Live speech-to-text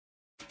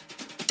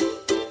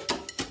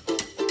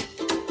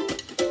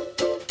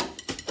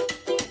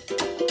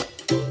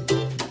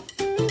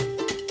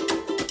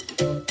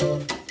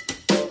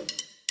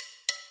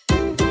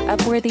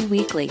Upworthy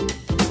Weekly,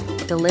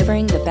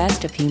 delivering the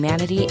best of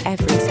humanity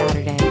every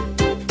Saturday.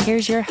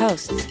 Here's your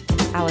hosts,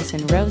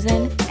 Allison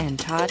Rosen and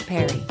Todd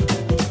Perry.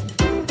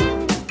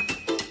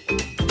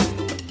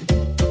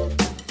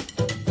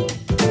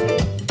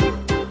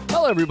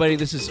 Hello, everybody.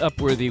 This is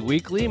Upworthy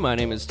Weekly. My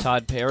name is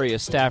Todd Perry, a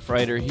staff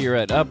writer here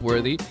at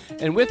Upworthy.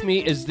 And with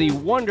me is the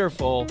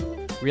wonderful,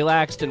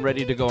 relaxed, and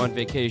ready to go on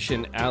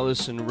vacation,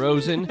 Allison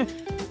Rosen.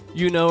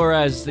 You know her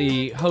as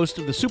the host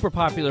of the super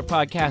popular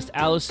podcast,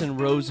 Allison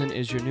Rosen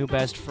is Your New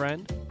Best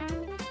Friend.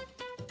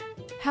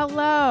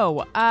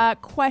 Hello.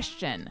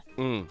 Question.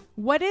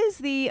 What is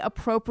the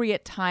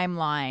appropriate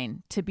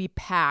timeline to be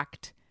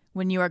packed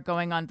when you are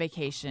going on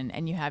vacation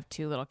and you have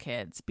two little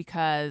kids?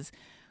 Because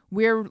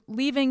we're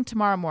leaving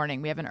tomorrow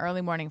morning. We have an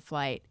early morning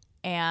flight.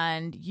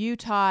 And you,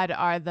 Todd,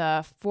 are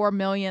the 4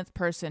 millionth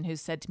person who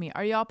said to me,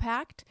 "Are you all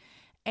packed?"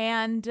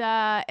 And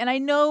I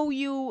know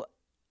you...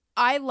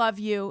 I love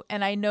you,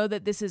 and I know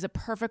that this is a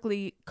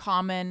perfectly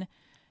common,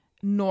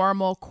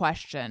 normal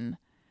question,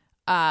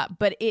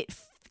 but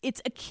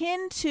it's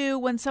akin to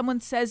when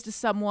someone says to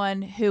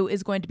someone who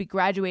is going to be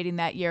graduating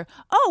that year,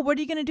 "Oh, what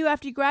are you going to do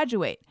after you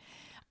graduate?"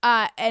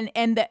 And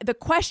the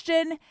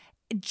question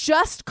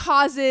just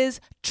causes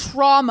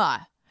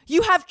trauma.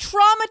 You have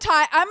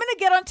traumatized. I'm going to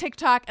get on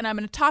TikTok and I'm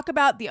going to talk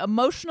about the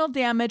emotional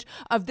damage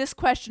of this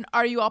question,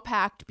 "Are you all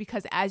packed?"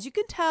 Because as you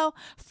can tell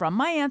from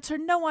my answer,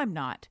 no, I'm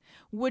not.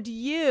 Would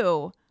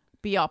you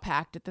be all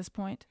packed at this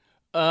point?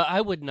 I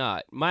would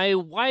not. My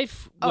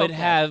wife would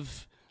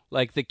have,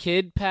 like, the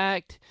kid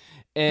packed,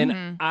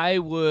 and I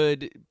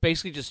would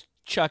basically just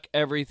chuck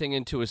everything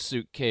into a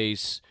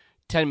suitcase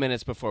 10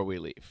 minutes before we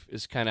leave,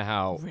 is kind of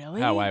how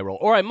I roll.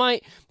 Or there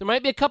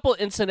might be a couple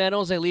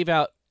incidentals I leave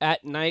out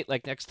at night,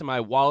 like next to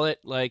my wallet,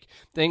 like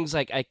things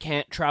like I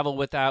can't travel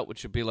without,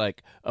 which would be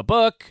like a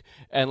book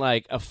and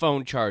like a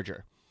phone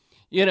charger.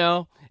 You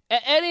know,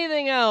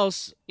 anything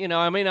else, you know,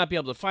 I may not be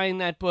able to find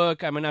that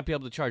book. I may not be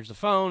able to charge the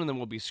phone, and then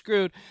we'll be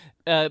screwed.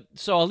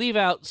 So I'll leave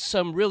out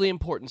some really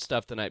important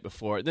stuff the night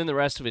before. Then the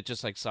rest of it,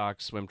 just like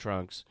socks, swim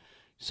trunks,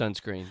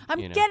 sunscreen. I'm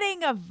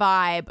getting a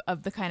vibe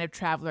of the kind of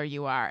traveler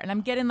you are, and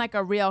I'm getting like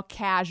a real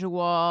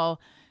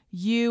casual.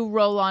 You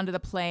roll onto the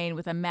plane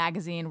with a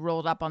magazine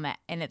rolled up on that,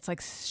 and it's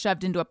like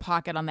shoved into a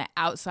pocket on the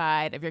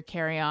outside of your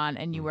carry-on,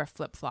 and you wear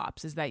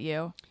flip-flops. Is that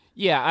you?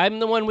 Yeah, I'm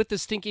the one with the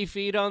stinky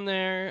feet on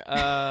there.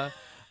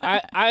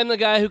 I'm the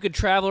guy who could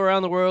travel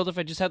around the world if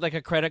I just had like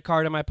a credit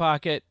card in my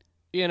pocket,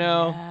 you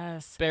know,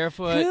 yes.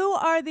 Barefoot. Who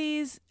are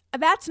these?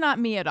 That's not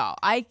me at all.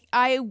 I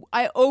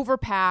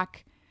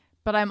overpack,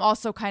 but I'm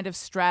also kind of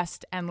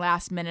stressed and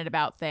last minute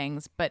about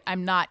things, but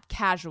I'm not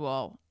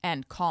casual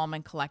and calm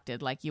and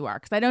collected like you are,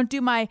 because I don't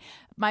do my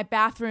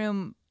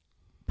bathroom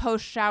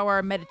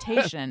post-shower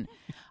meditation.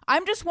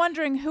 I'm just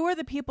wondering, who are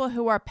the people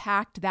who are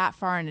packed that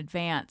far in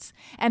advance?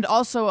 And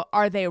also,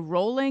 are they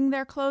rolling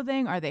their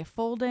clothing? Are they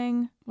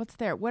folding?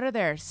 What are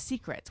their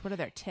secrets? What are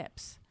their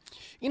tips?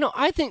 You know,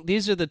 I think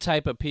these are the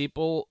type of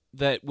people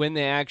that when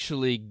they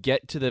actually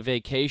get to the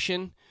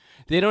vacation,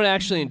 they don't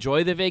actually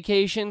enjoy the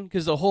vacation,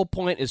 because the whole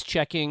point is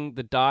checking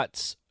the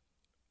dots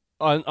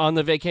on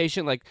the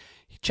vacation, like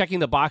checking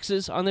the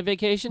boxes on the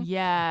vacation.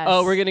 Yes.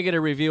 Oh, we're going to get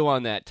a review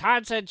on that.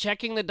 Todd said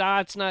checking the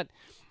dots, not...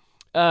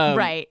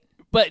 right.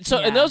 But so,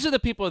 and those are the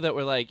people that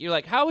were like, you're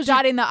like, how was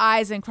dotting the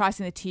I's and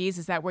crossing the T's?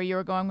 Is that where you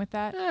were going with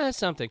that?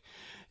 Something.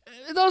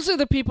 Those are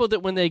the people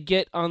that when they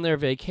get on their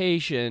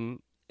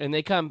vacation and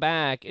they come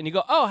back and you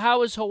go, "Oh,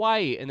 how was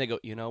Hawaii?" And they go,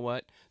 "You know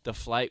what? The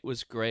flight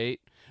was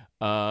great.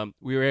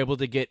 We were able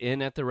to get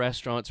in at the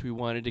restaurants we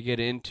wanted to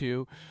get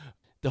into.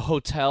 The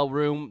hotel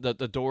room, the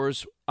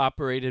doors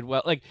operated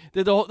well." Like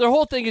their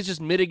whole thing is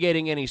just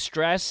mitigating any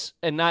stress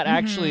and not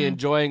actually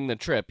enjoying the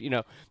trip. You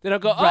know, they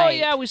don't go, "Oh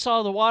yeah, we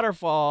saw the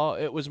waterfall."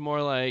 It was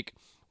more like,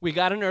 we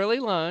got an early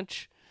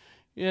lunch.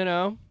 You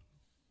know,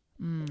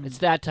 it's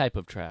that type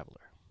of traveler.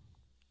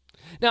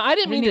 Now, I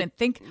didn't even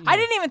think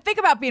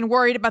about being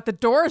worried about the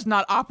doors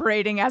not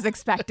operating as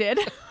expected.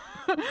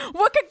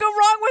 What could go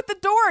wrong with the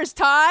doors,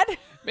 Todd?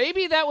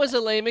 Maybe that was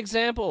a lame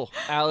example,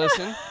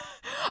 Allison.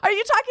 Are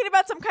you talking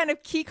about some kind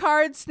of key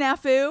card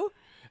snafu?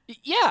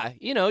 Yeah,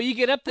 you know, you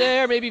get up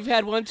there, maybe you've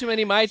had one too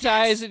many Mai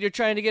Tais and you're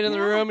trying to get in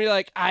the room, and you're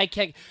like, "I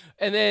can't."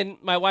 And then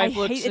my wife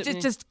looks at me.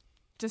 It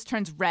just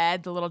turns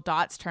red. The little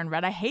dots turn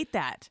red. I hate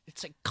that.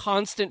 It's a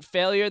constant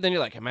failure. Then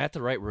you're like, "Am I at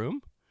the right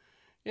room?"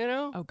 You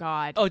know? Oh,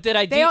 God. Oh, did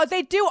I do?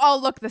 They do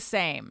all look the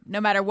same, no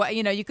matter what.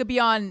 You know, you could be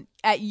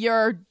at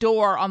your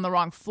door on the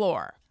wrong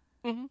floor.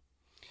 Mm-hmm.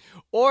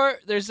 Or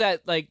there's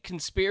that, like,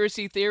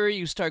 conspiracy theory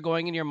you start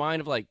going in your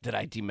mind of, like, did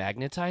I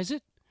demagnetize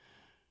it?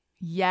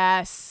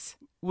 Yes.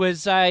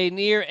 Was I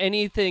near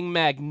anything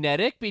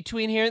magnetic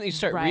between here? And you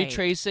start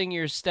retracing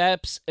your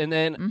steps, and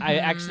then I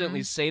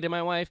accidentally say to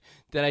my wife,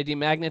 "Did I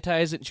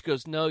demagnetize it?" And she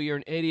goes, "No, you're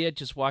an idiot.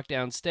 Just walk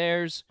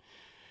downstairs."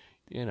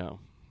 You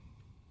know.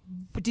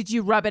 But did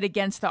you rub it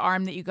against the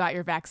arm that you got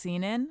your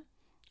vaccine in?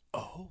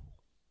 Oh.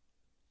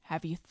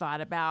 Have you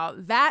thought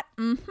about that?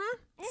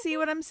 See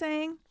what I'm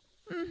saying?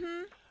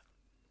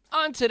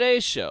 On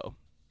today's show,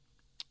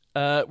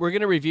 We're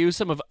going to review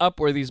some of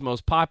Upworthy's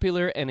most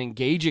popular and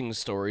engaging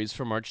stories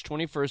from March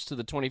 21st to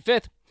the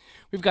 25th.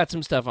 We've got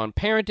some stuff on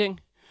parenting,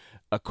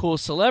 a cool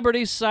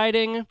celebrity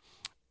sighting.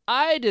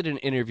 I did an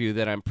interview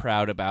that I'm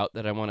proud about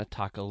that I want to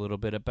talk a little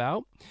bit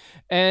about.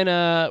 And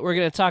we're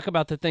going to talk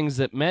about the things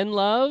that men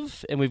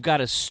love. And we've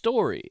got a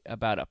story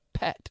about a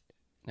pet.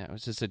 Now,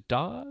 is this a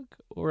dog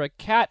or a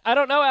cat? I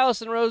don't know,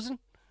 Allison Rosen.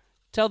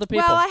 Tell the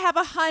people. Well, I have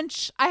a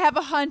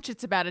hunch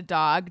it's about a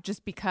dog,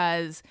 just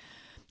because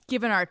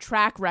given our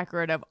track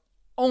record of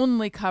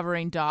only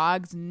covering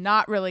dogs,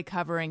 not really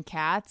covering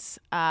cats,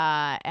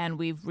 and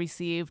we've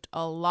received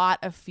a lot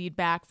of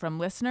feedback from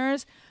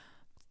listeners.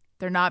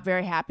 They're not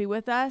very happy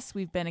with us.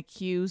 We've been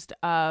accused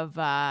of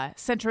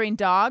centering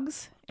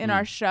dogs in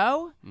our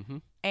show,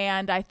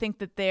 and I think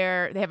that they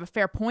have a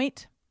fair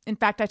point. In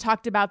fact, I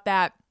talked about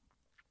that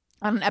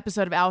on an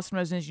episode of Allison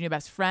Rosen is Your New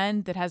Best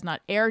Friend that has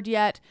not aired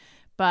yet,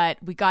 but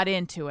we got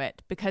into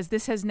it because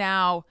this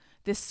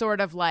sort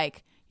of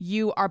like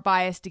you are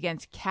biased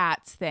against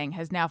cats thing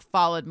has now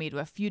followed me to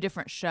a few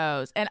different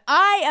shows. And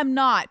I am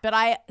not, but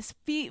I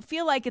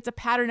feel like it's a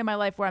pattern in my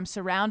life where I'm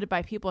surrounded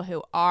by people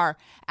who are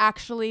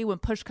actually, when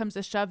push comes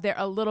to shove, they're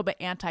a little bit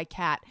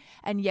anti-cat.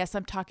 And yes,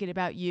 I'm talking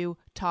about you,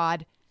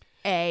 Todd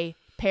A.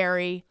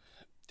 Perry.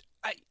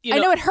 I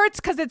know it hurts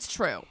because it's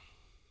true.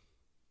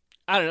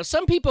 I don't know.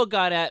 Some people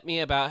got at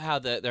me about how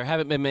there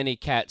haven't been many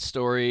cat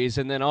stories,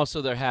 and then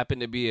also there happened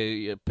to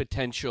be a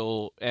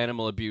potential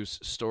animal abuse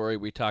story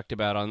we talked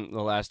about on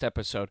the last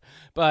episode.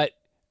 But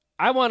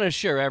I want to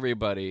assure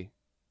everybody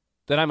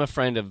that I'm a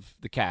friend of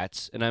the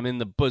cats, and I'm in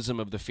the bosom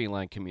of the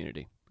feline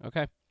community.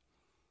 Okay?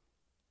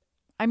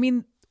 I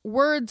mean,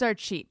 words are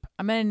cheap.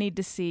 I'm going to need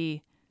to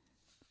see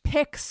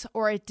pics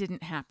or it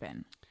didn't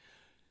happen.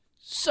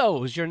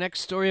 So, is your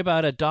next story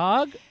about a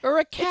dog or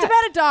a cat? It's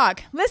about a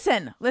dog.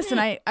 Listen,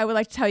 I would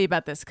like to tell you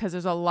about this because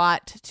there's a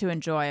lot to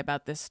enjoy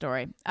about this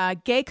story. A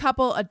gay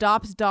couple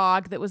adopts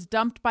dog that was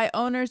dumped by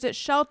owners at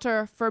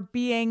shelter for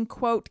being,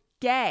 quote,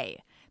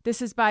 gay.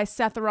 This is by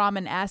Seth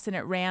Rahman S., and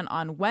it ran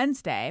on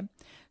Wednesday.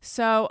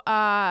 So,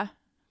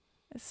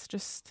 it's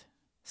just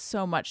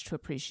so much to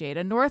appreciate.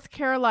 A North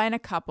Carolina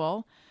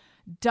couple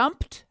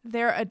dumped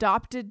their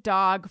adopted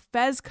dog,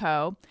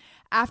 Fezco,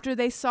 after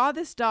they saw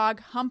this dog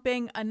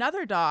humping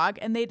another dog,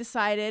 and they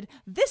decided,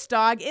 this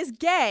dog is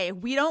gay.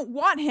 We don't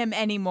want him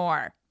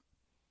anymore.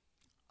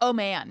 Oh,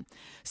 man.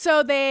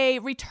 So they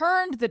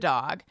returned the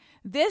dog.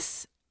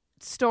 This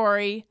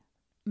story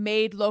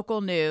made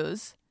local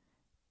news.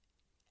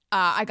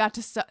 I got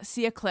to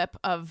see a clip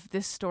of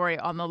this story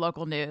on the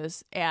local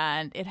news,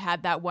 and it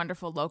had that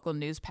wonderful local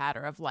news patter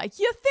of like,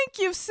 you think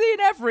you've seen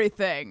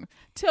everything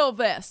till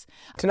this.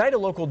 Tonight, a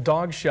local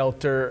dog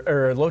shelter,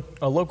 or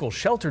a local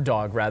shelter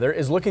dog, rather,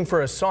 is looking for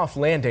a soft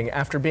landing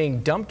after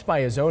being dumped by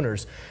his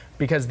owners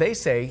because they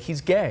say he's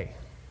gay.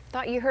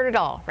 Thought you heard it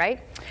all, right?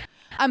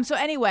 So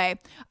anyway,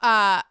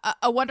 a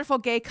wonderful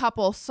gay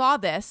couple saw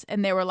this,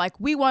 and they were like,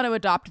 we want to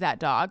adopt that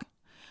dog.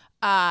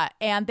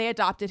 And they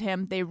adopted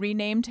him. They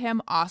renamed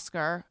him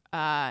Oscar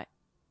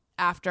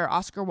after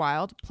Oscar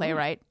Wilde,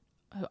 playwright,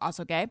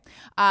 also gay.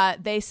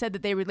 They said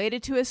that they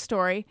related to his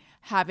story,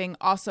 having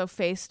also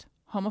faced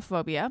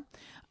homophobia.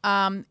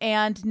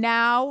 And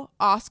now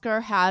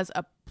Oscar has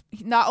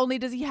not only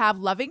does he have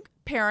loving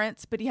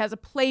parents, but he has a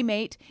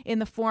playmate in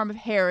the form of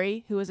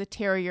Harry, who is a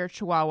terrier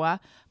chihuahua.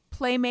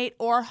 Playmate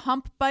or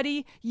hump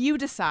buddy, you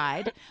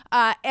decide.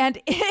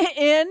 And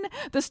in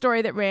the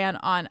story that ran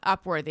on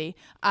Upworthy,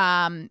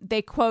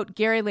 they quote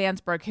Gary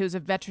Landsberg, who's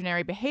a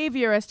veterinary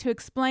behaviorist, who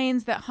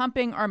explains that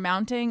humping or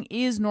mounting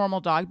is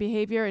normal dog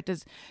behavior. It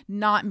does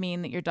not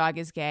mean that your dog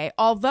is gay,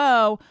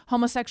 although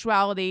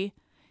homosexuality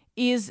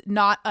is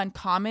not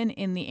uncommon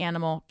in the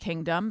animal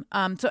kingdom.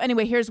 So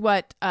anyway, here's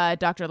what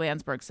Dr.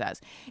 Landsberg says.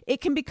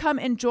 It can become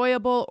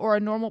enjoyable or a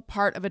normal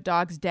part of a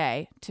dog's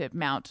day to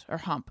mount or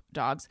hump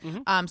dogs.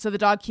 Mm-hmm. So the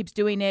dog keeps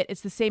doing it.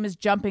 It's the same as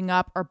jumping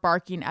up or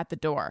barking at the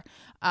door.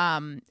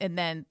 And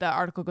then the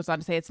article goes on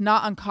to say it's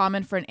not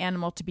uncommon for an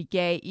animal to be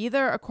gay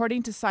either.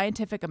 According to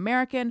Scientific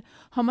American,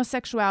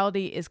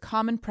 homosexuality is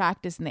common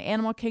practice in the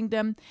animal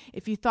kingdom.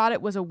 If you thought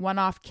it was a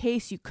one-off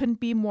case, you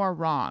couldn't be more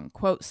wrong.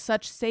 Quote,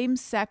 such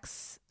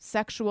same-sex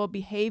sexual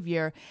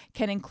behavior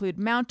can include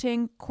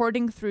mounting,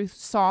 courting through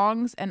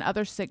songs, and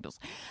other signals.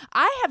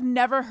 I have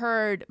never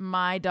heard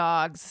my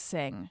dogs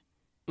sing,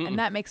 and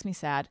that makes me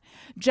sad.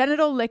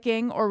 Genital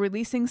licking or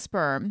releasing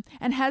sperm,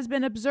 and has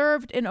been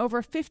observed in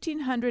over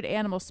 1,500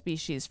 animal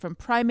species, from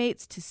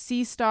primates to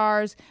sea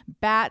stars,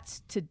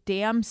 bats to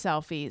dam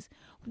selfies.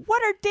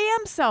 What are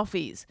dam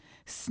selfies?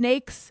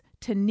 Snakes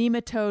to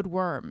nematode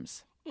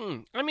worms.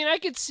 I mean, I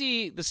could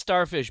see the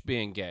starfish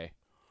being gay.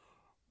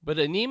 But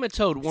a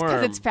nematode worm...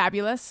 Because it's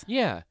fabulous?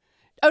 Yeah.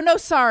 Oh, no,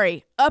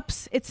 sorry.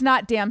 Oops, it's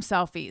not damn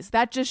selfies.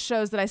 That just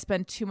shows that I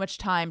spend too much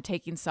time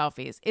taking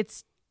selfies.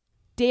 It's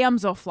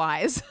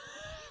damselflies.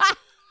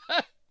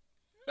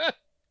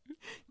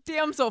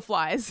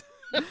 Damselflies.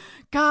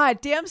 God,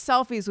 damn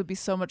selfies would be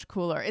so much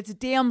cooler. It's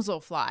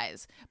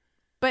damselflies.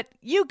 But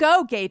you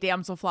go, gay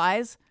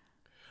damselflies.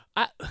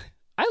 I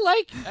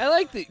I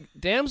like the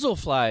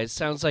damselflies.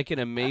 Sounds like an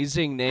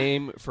amazing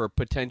name for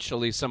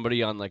potentially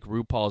somebody on like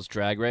RuPaul's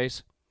Drag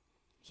Race.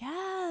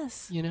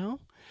 Yes. You know?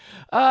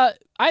 I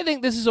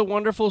think this is a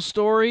wonderful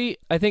story.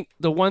 I think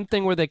the one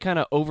thing where they kind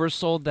of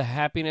oversold the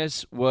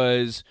happiness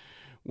was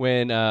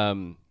when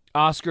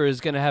Oscar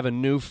is going to have a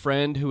new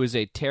friend who is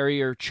a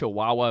terrier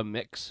chihuahua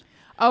mix.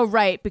 Oh,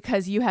 right,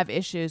 because you have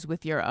issues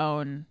with your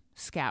own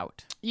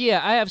Scout. Yeah,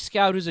 I have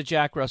Scout, who's a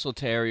Jack Russell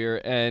Terrier,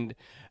 and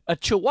a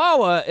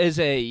chihuahua is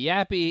a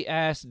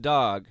yappy-ass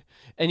dog.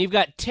 And you've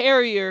got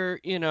terrier,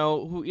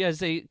 who, as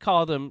they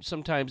call them,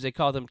 sometimes they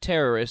call them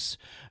terrorists.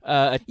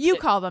 You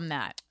call them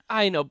that.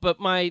 I know, but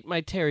my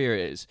terrier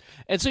is.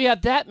 And so you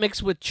have that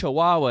mixed with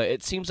Chihuahua.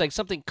 It seems like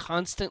something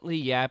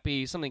constantly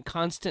yappy, something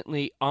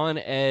constantly on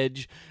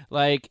edge,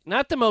 like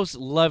not the most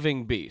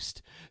loving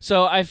beast.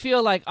 So I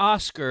feel like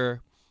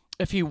Oscar,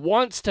 if he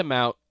wants to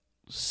mount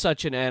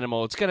such an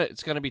animal, it's gonna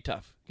be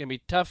tough. It's gonna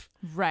be tough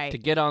right. to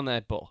get on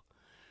that bull.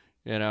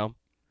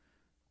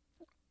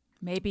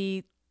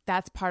 Maybe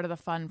that's part of the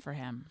fun for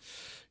him.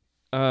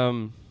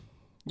 You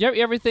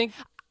ever think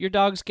your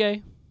dog's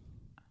gay?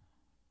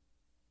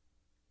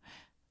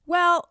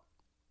 Well,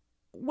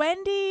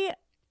 Wendy,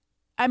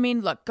 I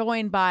mean, look,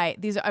 going by,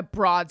 these are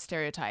broad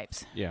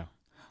stereotypes. Yeah.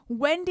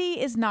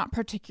 Wendy is not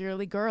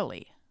particularly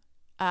girly.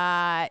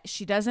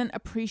 She doesn't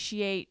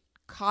appreciate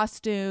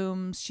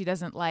costumes. She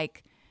doesn't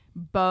like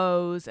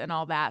bows and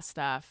all that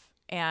stuff.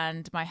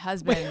 And my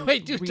husband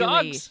do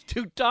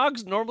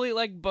dogs normally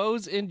like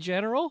bows in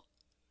general?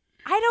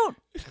 I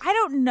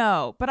don't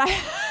know, but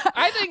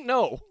I think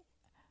no.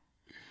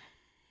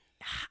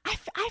 I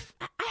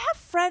have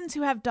friends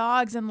who have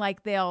dogs and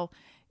like they'll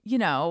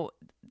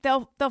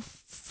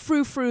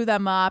frou-frou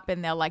them up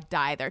and they'll like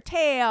dye their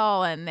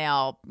tail and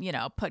they'll,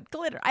 put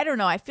glitter. I don't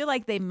know. I feel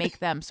like they make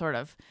them sort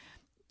of,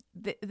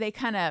 they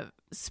kind of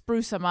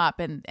spruce them up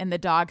and the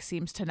dog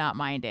seems to not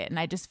mind it. And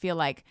I just feel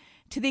like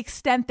to the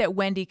extent that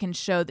Wendy can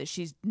show that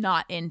she's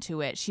not into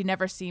it, she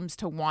never seems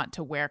to want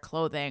to wear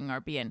clothing or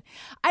be in.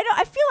 I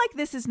feel like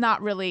this is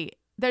not really,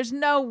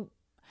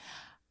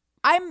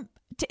 I'm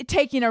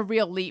taking a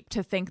real leap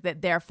to think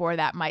that therefore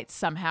that might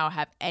somehow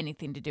have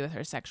anything to do with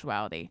her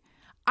sexuality.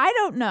 I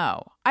don't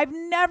know.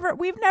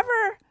 We've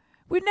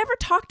never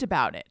talked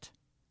about it.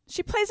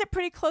 She plays it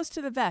pretty close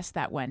to the vest,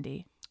 that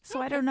Wendy. So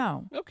okay. I don't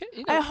know. Okay.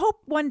 I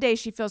hope one day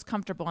she feels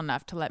comfortable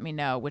enough to let me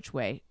know which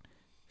way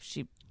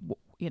she,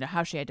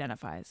 how she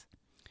identifies.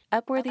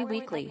 Upworthy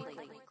Weekly.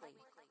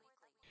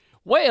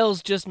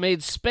 Wales just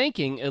made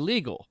spanking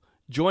illegal,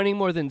 joining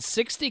more than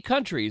 60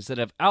 countries that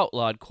have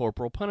outlawed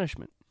corporal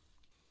punishment.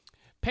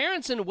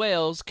 Parents in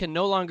Wales can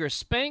no longer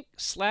spank,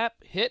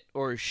 slap, hit,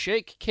 or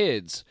shake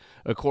kids,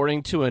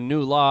 according to a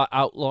new law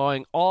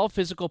outlawing all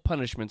physical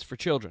punishments for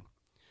children.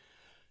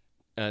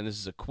 And this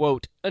is a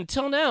quote,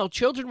 "Until now,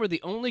 children were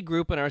the only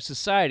group in our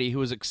society who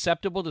was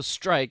acceptable to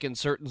strike in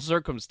certain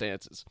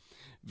circumstances."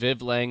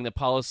 Viv Lang, the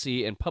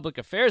Policy and Public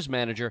Affairs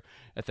Manager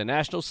at the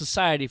National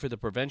Society for the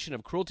Prevention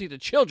of Cruelty to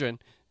Children,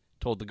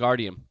 told The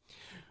Guardian.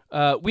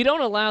 "We don't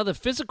allow the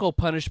physical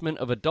punishment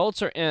of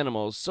adults or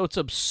animals, so it's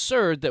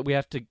absurd that we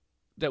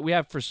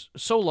have for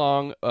so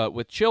long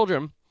with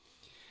children."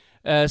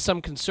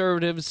 Some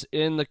conservatives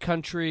in the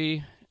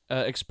country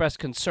expressed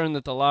concern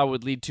that the law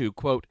would lead to,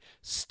 quote,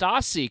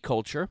 Stasi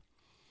culture.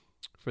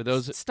 For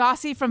those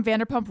Stasi from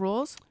Vanderpump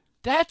Rules?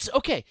 That's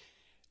okay.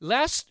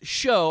 Last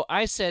show,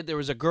 I said there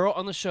was a girl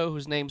on the show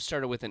whose name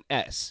started with an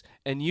S,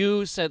 and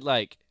you said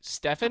like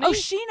Stephanie. Oh,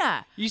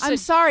 Sheena. I'm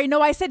sorry.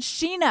 No, I said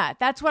Sheena.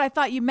 That's what I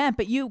thought you meant,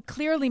 but you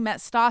clearly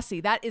meant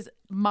Stasi. That is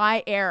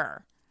my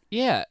error.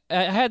 Yeah,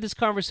 I had this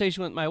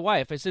conversation with my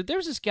wife. I said,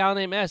 "There's this gal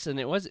named S,"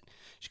 and it wasn't.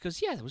 She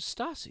goes, "Yeah, it was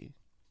Stasi."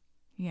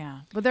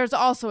 Yeah, but there's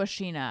also a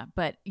Sheena,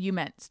 but you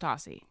meant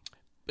Stasi.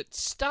 But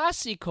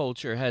Stasi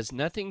culture has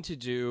nothing to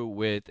do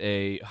with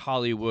a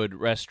Hollywood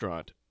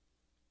restaurant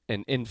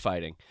and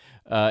infighting.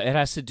 It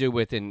has to do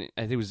with, I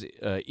think it was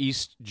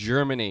East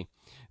Germany.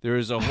 There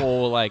is a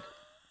whole, like,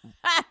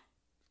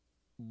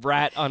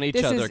 rat on each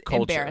other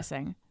culture. This is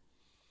embarrassing.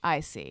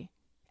 I see.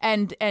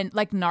 And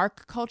like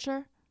narc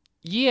culture?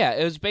 Yeah,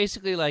 it was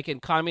basically like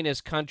in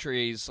communist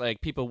countries,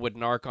 like people would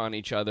narc on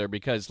each other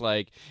because,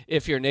 like,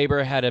 if your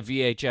neighbor had a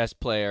VHS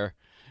player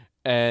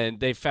and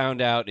they found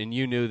out and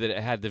you knew that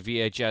it had the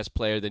VHS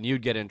player, then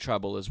you'd get in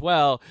trouble as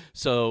well.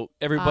 So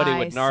everybody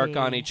would narc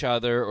on each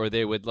other, or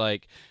they would,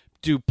 like,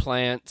 do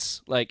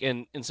plants, like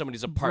in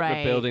somebody's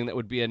apartment building that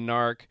would be a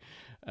narc.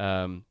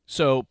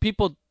 So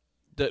people...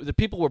 The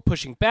people were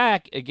pushing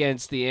back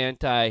against the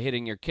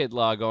anti-hitting your kid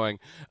law, going,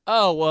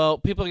 oh, well,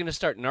 people are going to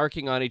start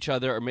narking on each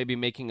other or maybe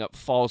making up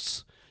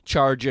false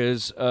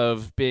charges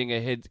of being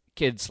a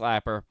kid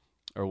slapper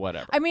or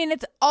whatever. I mean,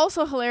 it's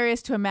also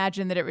hilarious to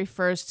imagine that it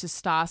refers to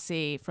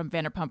Stasi from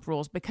Vanderpump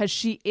Rules because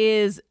she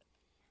is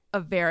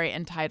a very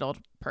entitled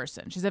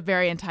person. She's a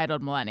very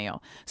entitled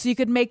millennial. So you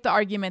could make the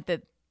argument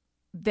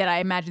that I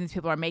imagine these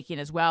people are making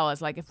as well,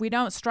 as like, if we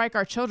don't strike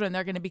our children,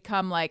 they're going to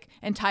become like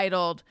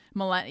entitled,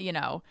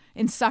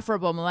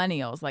 insufferable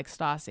millennials like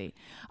Stasi.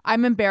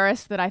 I'm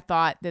embarrassed that I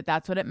thought that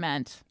that's what it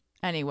meant.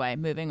 Anyway,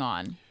 moving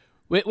on.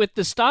 With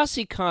the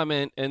Stassi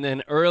comment and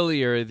then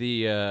earlier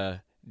the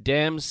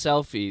damn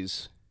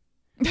selfies,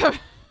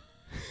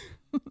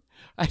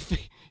 I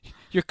think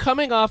you're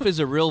coming off as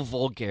a real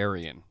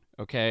vulgarian,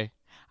 okay?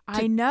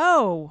 I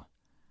know.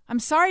 I'm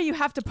sorry you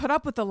have to put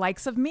up with the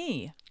likes of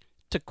me.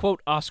 To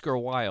quote Oscar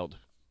Wilde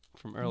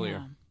from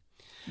earlier.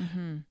 Yeah.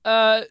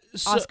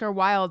 Mm-hmm. Oscar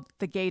Wilde,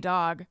 the gay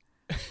dog.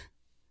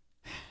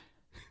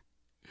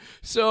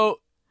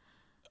 So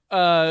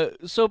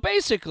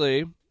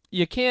basically,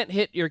 you can't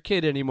hit your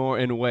kid anymore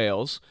in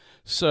Wales.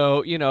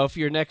 So, if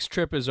your next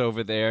trip is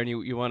over there and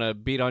you want to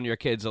beat on your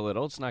kids a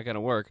little, it's not going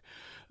to work.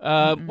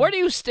 Where do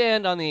you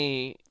stand on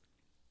the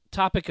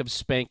topic of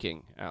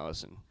spanking,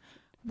 Allison?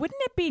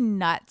 Wouldn't it be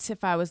nuts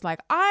if I was like,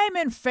 I'm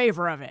in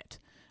favor of it?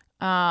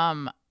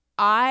 Although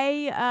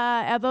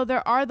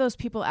there are those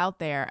people out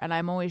there, and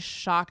I'm always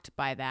shocked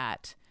by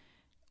that.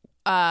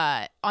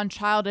 On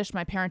Childish,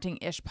 my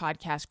Parenting-ish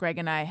podcast, Greg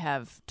and I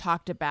have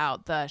talked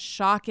about the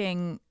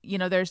shocking,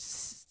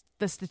 there's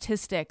the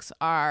statistics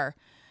are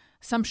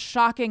some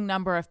shocking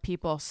number of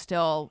people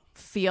still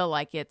feel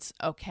like it's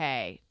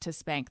okay to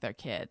spank their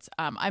kids.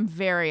 I'm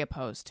very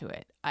opposed to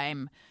it.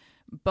 I'm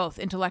both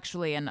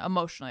intellectually and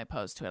emotionally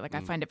opposed to it. Like I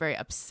find it very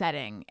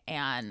upsetting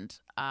and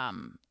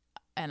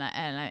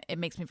it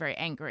makes me very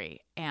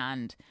angry.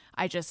 And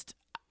I just,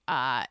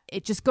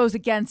 it just goes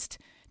against,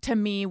 to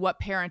me, what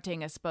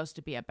parenting is supposed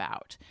to be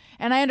about.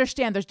 And I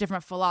understand there's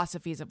different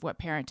philosophies of what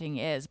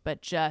parenting is,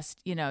 but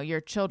just,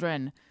 your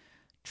children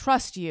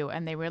trust you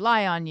and they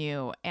rely on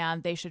you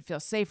and they should feel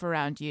safe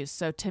around you.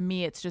 So to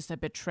me, it's just a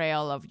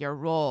betrayal of your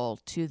role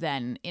to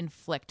then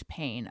inflict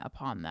pain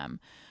upon them.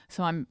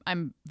 So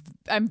I'm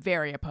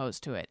very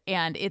opposed to it.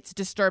 And it's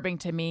disturbing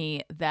to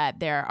me that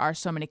there are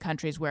so many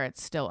countries where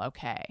it's still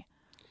okay.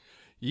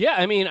 Yeah,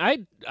 I mean,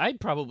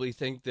 I'd probably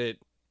think that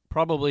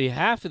probably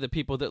half of the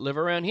people that live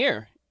around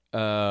here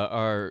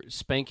are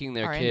spanking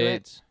their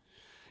kids.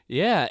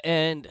 Yeah,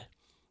 and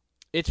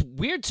it's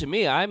weird to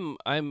me. I'm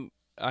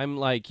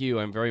like you.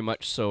 I'm very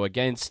much so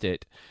against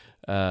it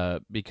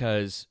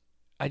because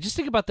I just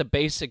think about the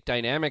basic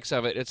dynamics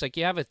of it. It's like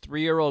you have a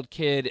 3-year-old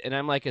kid, and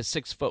I'm like a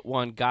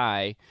 6'1"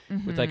 guy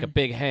with like a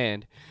big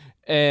hand,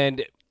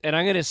 and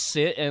I'm gonna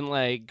sit and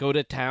like go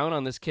to town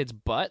on this kid's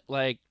butt.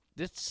 Like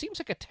this seems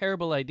like a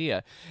terrible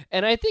idea,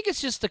 and I think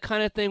it's just the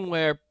kind of thing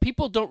where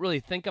people don't really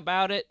think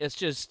about it. It's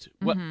just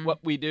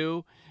what we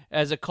do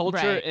as a culture,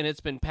 right. And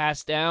it's been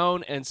passed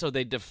down, and so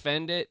they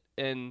defend it,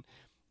 and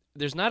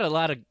there's not a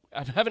lot of.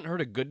 I haven't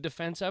heard a good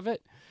defense of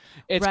it.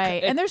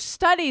 Right. And there's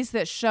studies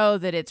that show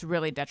that it's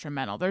really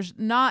detrimental.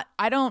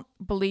 I don't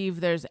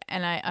believe there's,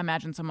 and I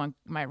imagine someone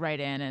might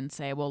write in and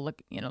say, well,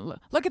 look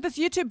at this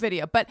YouTube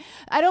video. But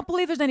I don't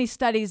believe there's any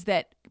studies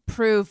that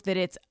prove that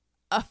it's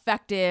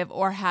effective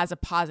or has a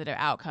positive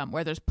outcome,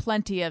 where there's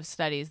plenty of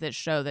studies that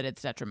show that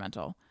it's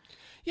detrimental.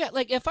 Yeah.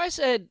 Like if I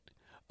said,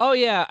 oh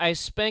yeah, I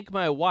spank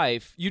my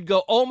wife, you'd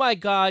go, oh my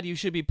God, you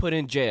should be put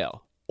in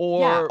jail.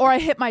 Or I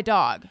hit my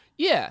dog.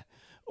 Yeah.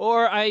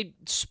 Or I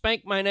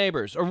spank my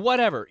neighbors, or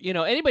whatever.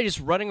 Anybody just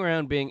running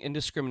around being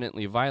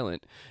indiscriminately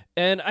violent.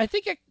 And I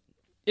think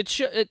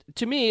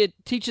to me, it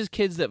teaches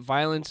kids that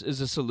violence is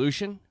a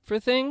solution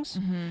for things.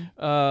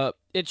 Mm-hmm.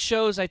 It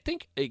shows, I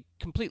think, a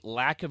complete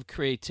lack of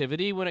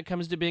creativity when it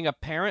comes to being a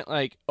parent.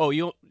 Like,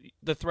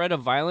 the threat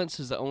of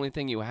violence is the only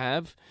thing you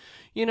have.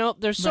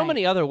 There's so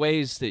many other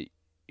ways that,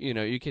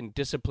 you can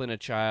discipline a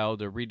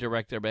child or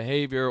redirect their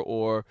behavior,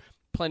 or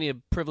plenty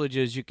of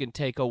privileges you can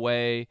take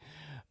away.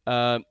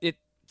 It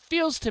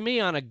feels to me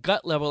on a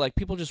gut level like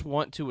people just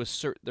want to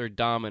assert their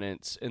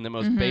dominance in the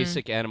most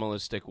basic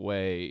animalistic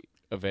way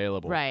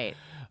available. Right.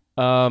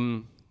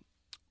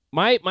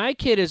 My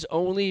kid has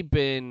only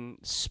been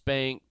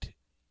spanked,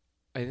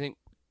 I think,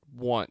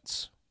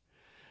 once.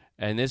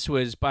 And this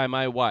was by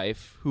my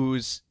wife,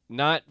 who's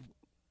not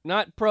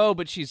pro,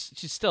 but she's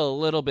still a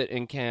little bit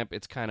in camp.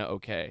 It's kind of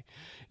okay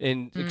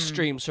in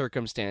extreme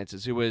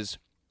circumstances.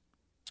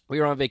 We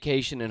were on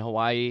vacation in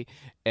Hawaii,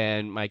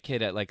 and my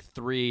kid at like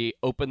 3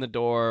 opened the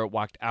door,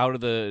 walked out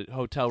of the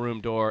hotel room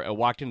door, and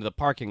walked into the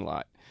parking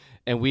lot.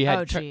 And we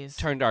had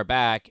turned our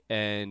back,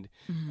 and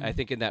I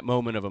think in that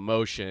moment of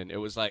emotion, it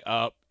was like,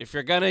 oh, if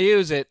you're going to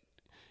use it,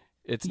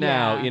 it's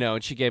now,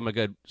 and she gave him a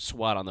good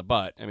swat on the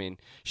butt. I mean,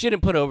 she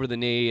didn't put over the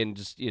knee and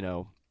just,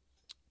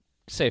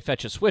 say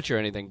fetch a switch or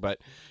anything, but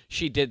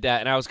she did that,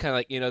 and I was kind of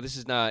like, this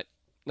is not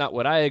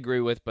what I agree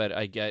with, but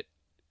I get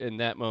in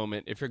that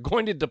moment, if you're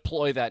going to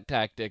deploy that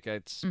tactic,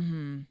 it's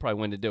probably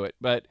when to do it.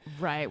 But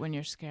right when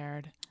you're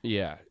scared.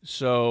 Yeah.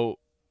 So,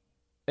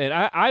 and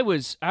I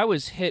was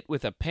hit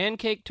with a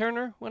pancake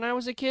turner when I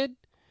was a kid.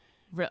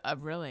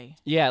 Really?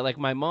 Yeah, like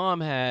my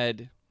mom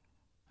had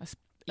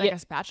a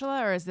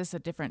spatula, or is this a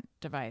different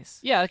device?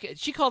 Yeah, like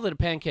she called it a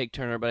pancake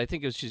turner, but I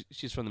think it was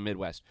she's from the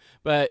Midwest.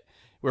 But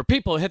where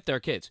people hit their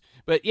kids.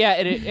 But yeah,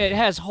 it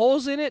has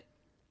holes in it.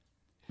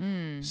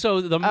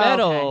 So the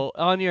metal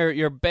on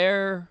your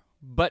bare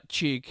butt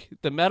cheek,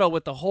 the metal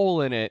with the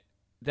hole in it,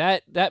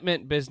 that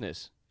meant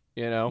business,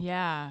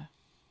 Yeah.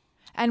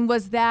 And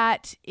was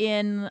that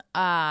in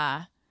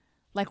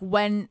like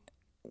when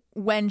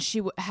when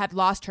she had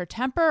lost her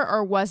temper,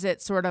 or was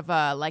it sort of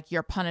a like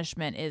your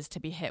punishment is to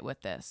be hit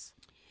with this?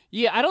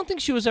 Yeah, I don't think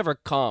she was ever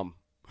calm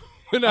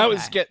when I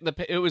was getting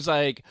it was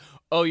like,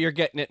 oh, you're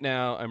getting it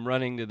now. I'm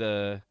running to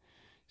the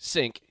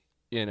sink,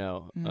 you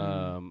know.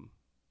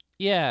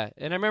 Yeah,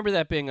 and I remember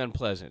that being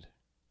unpleasant.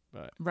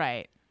 But.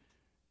 Right.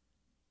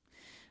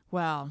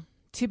 Well,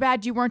 too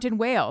bad you weren't in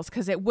Wales,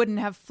 because it wouldn't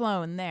have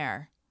flown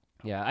there.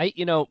 Yeah,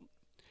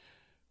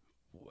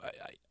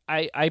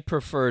 I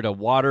prefer to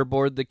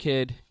waterboard the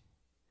kid.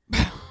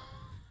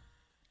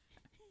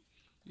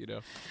 You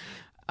know.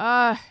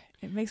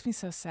 It makes me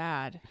so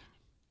sad.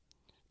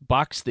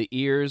 Box the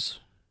ears.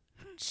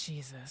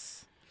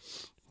 Jesus.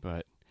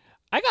 But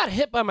I got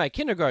hit by my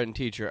kindergarten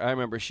teacher. I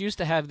remember she used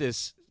to have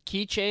this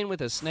keychain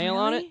with a snail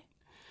on it.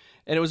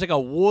 And it was like a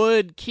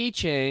wood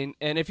keychain,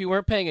 and if you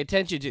weren't paying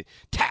attention, you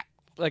tap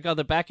like on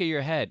the back of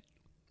your head.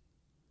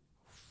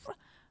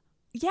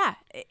 Yeah,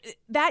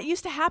 that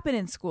used to happen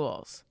in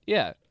schools.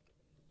 Yeah.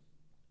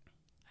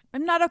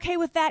 I'm not okay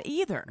with that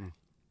either.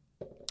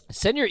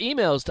 Send your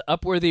emails to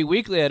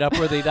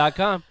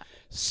upworthyweekly@upworthy.com.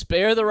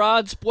 Spare the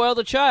rod, spoil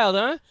the child,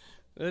 huh?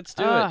 Let's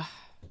do it.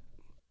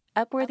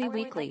 Upworthy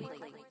Weekly.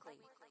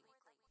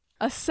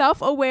 A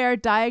self-aware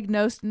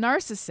diagnosed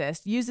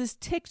narcissist uses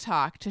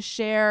TikTok to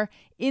share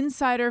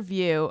insider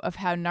view of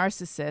how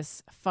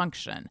narcissists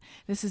function.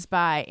 This is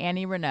by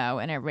Annie Renault,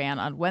 and it ran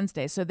on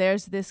Wednesday. So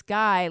there's this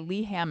guy,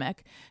 Lee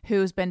Hammock,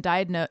 who's been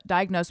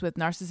diagnosed with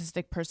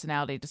narcissistic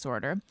personality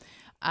disorder.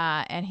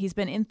 And he's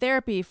been in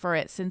therapy for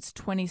it since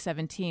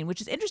 2017,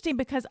 which is interesting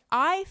because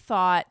I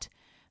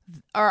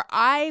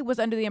was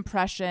under the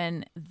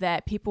impression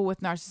that people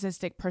with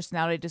narcissistic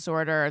personality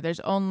disorder,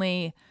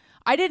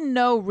 I didn't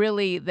know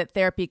really that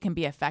therapy can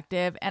be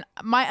effective. And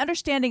my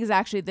understanding is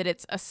actually that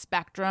it's a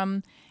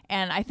spectrum.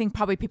 And I think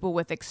probably people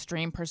with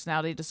extreme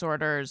personality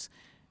disorders,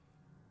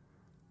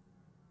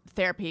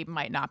 therapy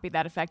might not be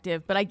that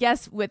effective. But I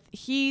guess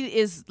he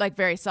is like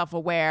very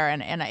self-aware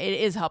and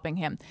it is helping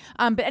him.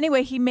 But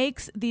anyway, he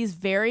makes these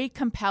very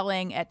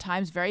compelling, at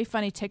times very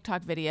funny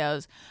TikTok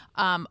videos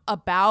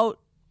about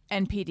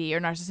NPD, or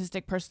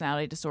narcissistic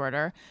personality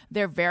disorder.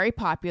 They're very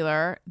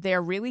popular.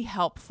 They're really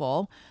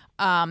helpful.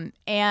 And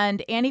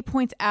Annie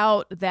points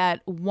out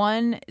that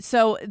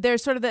so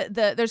there's sort of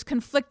there's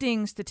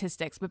conflicting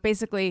statistics, but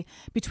basically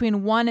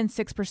between 1% and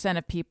 6%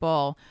 of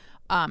people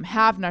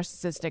have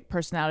narcissistic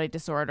personality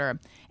disorder,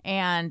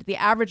 and the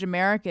average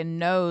American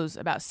knows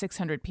about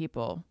 600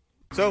 people.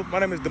 So, my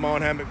name is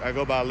Damon Hammock. I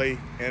go by Lee,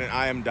 and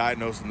I am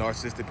diagnosed with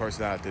narcissistic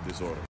personality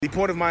disorder. The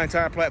point of my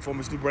entire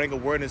platform is to bring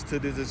awareness to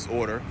this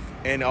disorder,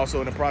 and also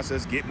in the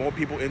process get more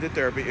people into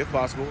therapy if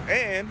possible,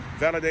 and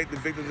validate the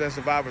victims and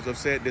survivors of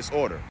said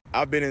disorder.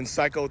 I've been in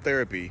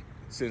psychotherapy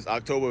since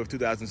October of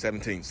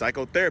 2017.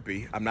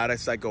 Psychotherapy, I'm not a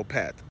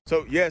psychopath.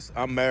 So yes,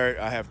 I'm married,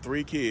 I have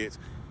 3 kids,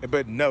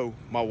 but no,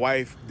 my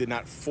wife did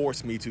not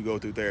force me to go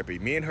through therapy.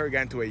 Me and her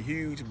got into a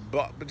huge,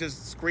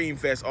 just scream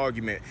fest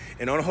argument.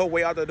 And on her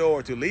way out the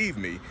door to leave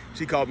me,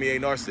 she called me a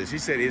narcissist. She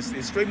said it's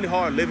extremely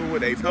hard living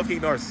with a fucking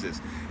narcissist.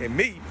 And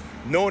me,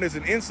 knowing it's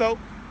an insult,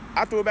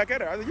 I threw it back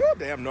at her. I said, you're a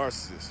damn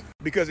narcissist.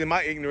 Because in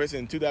my ignorance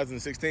in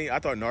 2016, I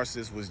thought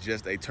narcissist was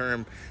just a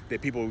term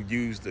that people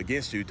used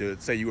against you to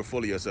say you were full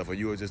of yourself or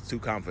you were just too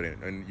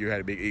confident and you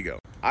had a big ego.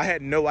 I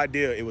had no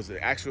idea it was an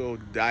actual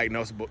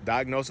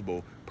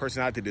diagnosable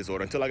personality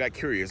disorder until I got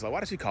curious. Like, why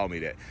did she call me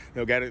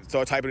that?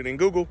 Start typing it in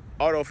Google,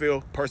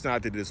 autofill,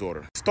 personality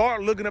disorder.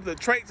 Start looking up the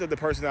traits of the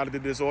personality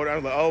disorder. I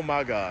was like, oh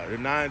my God, the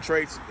 9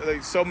 traits,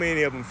 like, so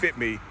many of them fit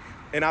me.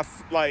 And I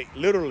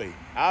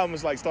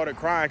almost started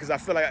crying because I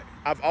feel like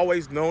I've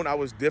always known I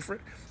was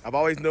different. I've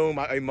always known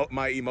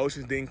my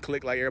emotions didn't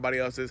click like everybody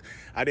else's.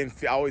 I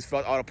always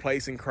felt out of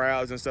place in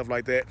crowds and stuff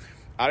like that.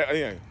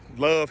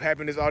 Love,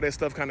 happiness, all that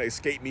stuff kind of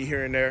escaped me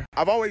here and there.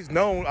 I've always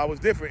known I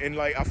was different, and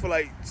I feel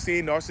like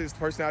seeing narcissistic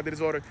personality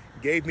disorder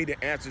gave me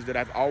the answers that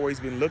I've always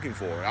been looking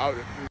for.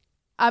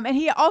 And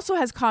he also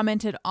has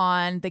commented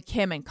on the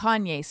Kim and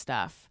Kanye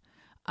stuff.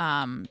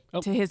 To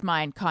his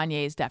mind,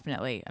 Kanye is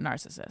definitely a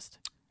narcissist.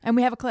 And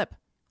we have a clip.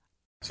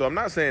 So I'm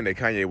not saying that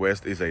Kanye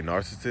West is a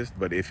narcissist,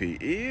 but if he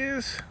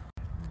is,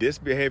 this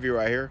behavior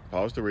right here,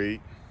 pause to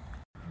read,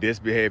 this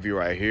behavior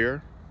right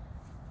here,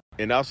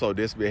 and also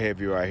this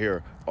behavior right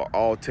here are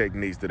all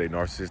techniques that a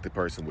narcissistic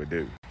person would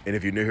do. And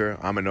if you're new here,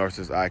 I'm a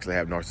narcissist. I actually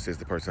have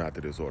narcissistic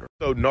personality disorder.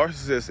 So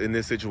narcissist in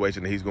this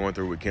situation that he's going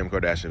through with Kim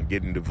Kardashian,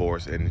 getting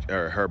divorced and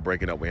her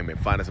breaking up with him and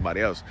finding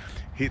somebody else,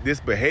 this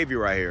behavior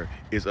right here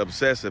is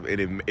obsessive,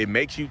 and it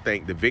makes you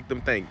think, the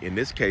victim think, in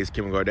this case,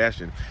 Kim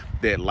Kardashian,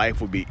 that life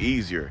would be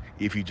easier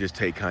if you just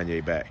take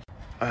Kanye back.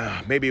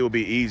 Maybe it would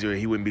be easier.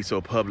 He wouldn't be so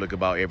public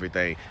about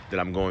everything that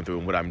I'm going through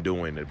and what I'm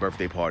doing at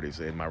birthday parties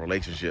and my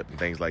relationship and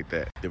things like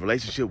that. The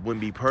relationship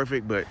wouldn't be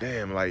perfect, but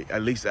damn,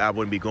 at least I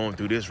wouldn't be going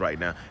through this right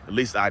now. At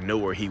least I know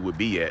where he would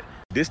be at.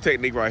 This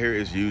technique right here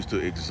is used to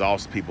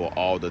exhaust people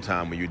all the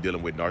time when you're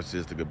dealing with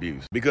narcissistic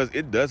abuse, because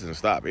it doesn't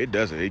stop. It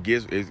doesn't. It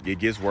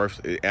gets worse.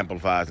 It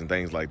amplifies and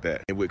things like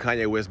that. And with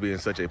Kanye West being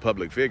such a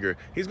public figure,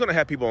 he's going to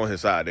have people on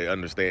his side that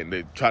understand,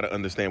 that try to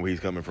understand where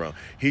he's coming from.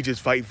 He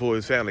just fighting for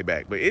his family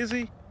back. But is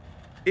he?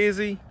 Is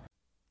he?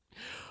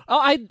 Oh,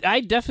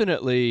 I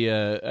definitely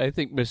I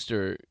think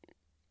Mr.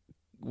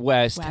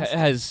 West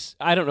has,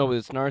 I don't know whether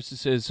it's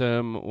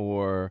narcissism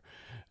or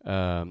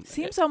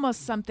seems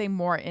almost something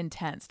more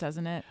intense,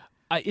 doesn't it?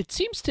 It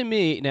seems to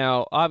me,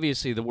 now,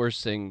 obviously the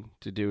worst thing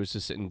to do is to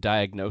sit and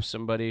diagnose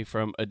somebody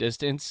from a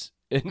distance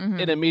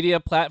in a media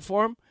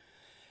platform.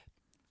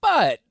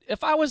 But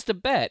if I was to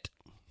bet,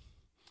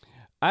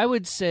 I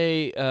would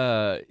say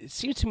it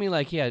seems to me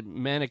like he had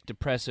manic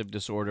depressive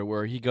disorder,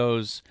 where he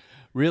goes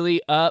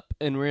really up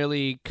and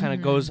really kind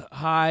of goes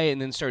high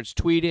and then starts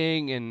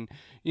tweeting and,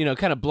 you know,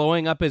 kind of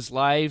blowing up his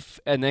life,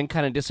 and then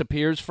kind of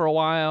disappears for a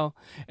while,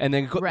 and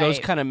then goes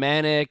kind of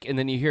manic, and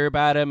then you hear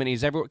about him and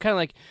he's everywhere. Kind of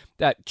like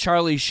that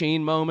Charlie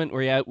Sheen moment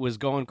where he was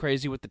going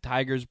crazy with the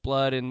tiger's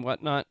blood and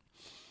whatnot.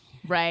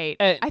 Right.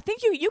 I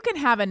think you can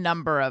have a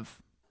number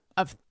of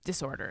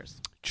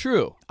disorders.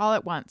 True. All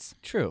at once.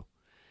 True.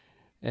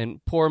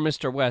 And poor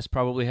Mr. West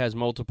probably has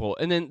multiple.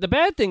 And then the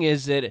bad thing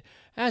is that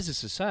as a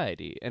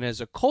society and as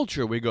a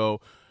culture,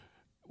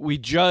 we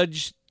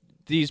judge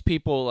these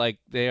people like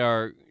they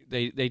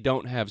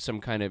don't have some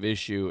kind of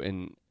issue,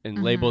 and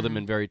label them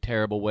in very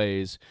terrible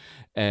ways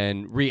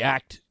and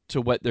react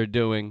to what they're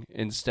doing,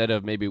 instead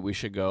of maybe we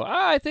should go,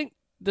 I think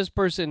this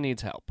person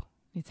needs help.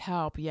 Needs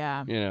help,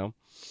 yeah. You know?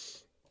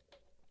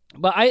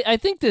 But I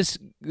think this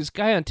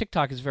guy on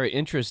TikTok is very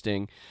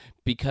interesting,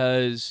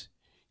 because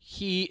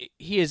he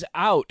is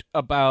out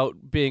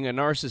about being a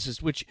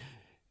narcissist, which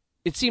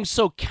it seems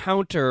so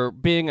counter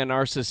being a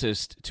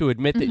narcissist to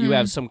admit that you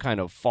have some kind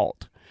of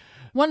fault.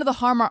 One of the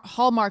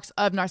hallmarks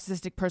of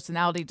narcissistic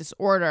personality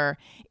disorder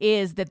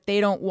is that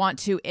they don't want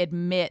to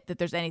admit that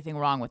there's anything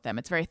wrong with them.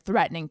 It's very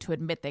threatening to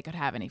admit they could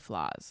have any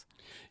flaws.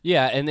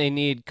 Yeah, and they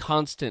need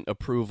constant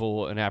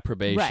approval and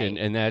approbation,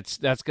 and that's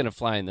going to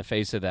fly in the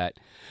face of that.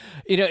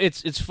 You know,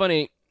 it's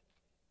funny.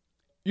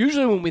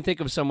 Usually when we think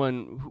of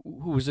someone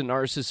who is a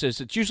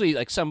narcissist, it's usually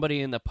like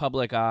somebody in the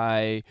public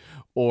eye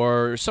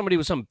or somebody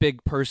with some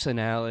big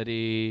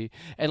personality.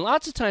 And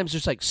lots of times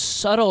there's like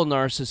subtle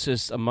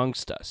narcissists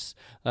amongst us.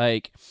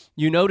 Like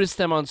you notice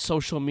them on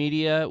social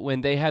media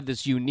when they have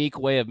this unique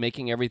way of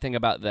making everything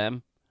about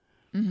them.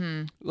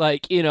 Mm-hmm.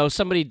 Like, you know,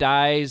 somebody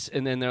dies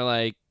and then they're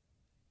like,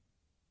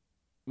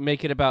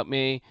 make it about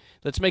me.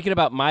 Let's make it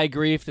about my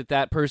grief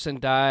that person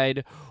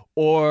died.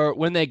 Or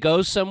when they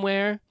go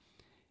somewhere,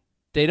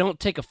 they don't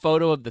take a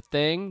photo of the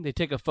thing. They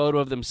take a photo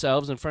of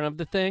themselves in front of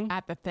the thing.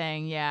 At the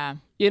thing, yeah.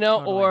 You know,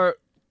 totally. Or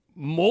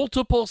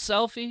multiple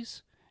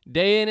selfies,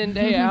 day in and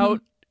day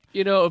out,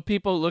 you know, of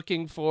people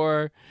looking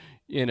for,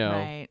 you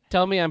know,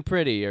 tell me I'm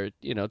pretty, or,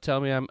 you know, tell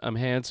me I'm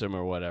handsome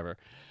or whatever.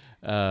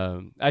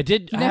 I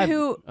did. You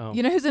know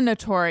who's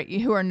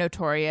who are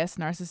notorious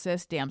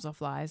narcissists?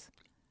 Damselflies.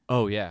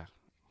 Oh, yeah.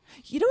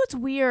 You know what's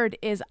weird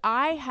is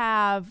I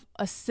have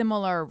a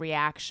similar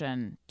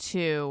reaction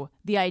to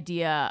the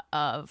idea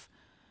of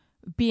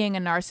being a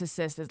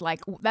narcissist. Is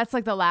like, that's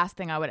like the last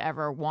thing I would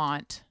ever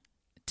want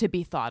to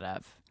be thought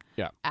of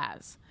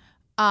as.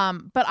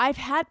 But I've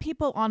had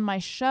people on my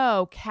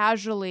show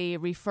casually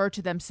refer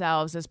to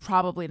themselves as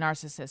probably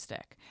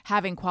narcissistic,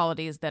 having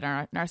qualities that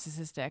are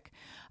narcissistic.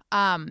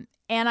 And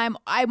I'm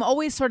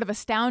always sort of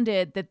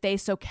astounded that they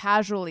so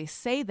casually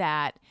say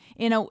that,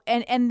 you know,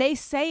 and they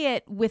say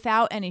it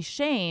without any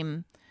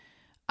shame,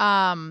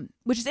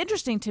 which is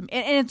interesting to me,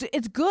 and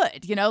it's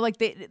good, you know, like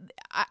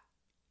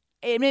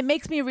it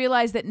makes me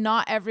realize that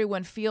not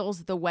everyone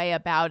feels the way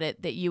about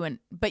it that you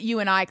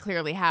and I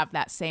clearly have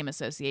that same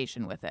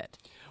association with it.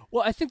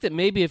 Well, I think that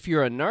maybe if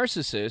you're a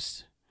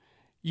narcissist,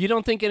 you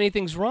don't think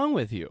anything's wrong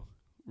with you,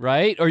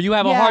 right? Or you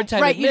have a hard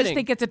time admitting. You just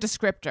think it's a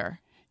descriptor.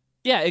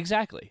 Yeah,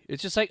 exactly.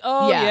 It's just like,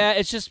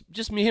 it's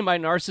just me and my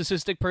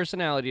narcissistic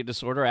personality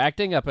disorder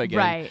acting up again.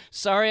 Right.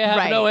 Sorry, I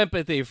have no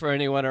empathy for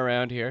anyone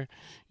around here,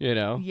 you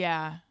know?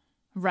 Yeah,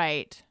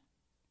 right.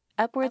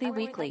 Upworthy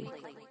Weekly.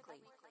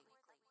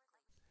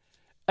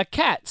 A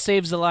cat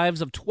saves the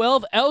lives of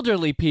 12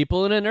 elderly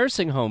people in a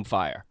nursing home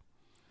fire.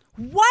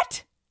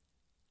 What?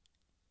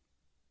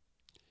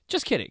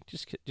 Just kidding.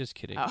 Just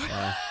kidding.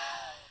 Oh.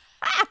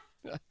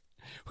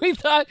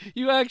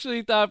 You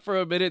actually thought for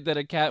a minute that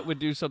a cat would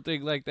do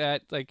something like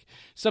that, like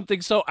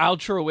something so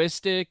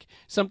altruistic,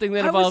 something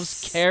that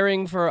involves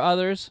caring for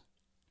others.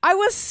 I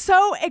was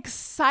so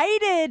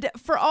excited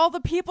for all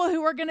the people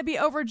who were going to be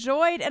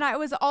overjoyed, and I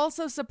was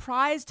also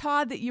surprised,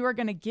 Todd, that you were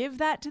going to give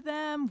that to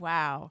them.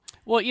 Wow.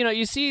 Well, you know,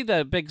 you see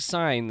the big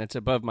sign that's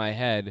above my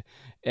head,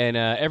 and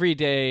every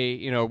day,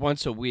 you know,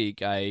 once a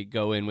week, I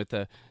go in with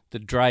the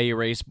dry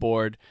erase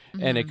board,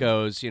 and it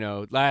goes, you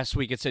know, last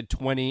week it said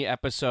 20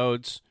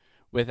 episodes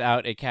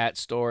without a cat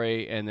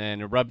story, and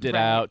then rubbed it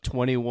out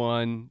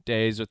 21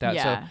 days without.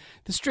 Yeah. So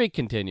the streak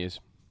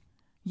continues.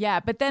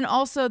 Yeah, but then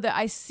also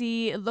I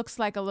see, it looks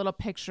like a little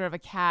picture of a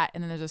cat,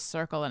 and then there's a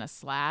circle and a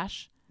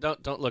slash.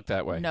 Don't look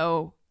that way.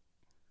 No.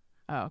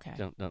 Oh, okay.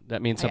 Don't.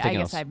 That means something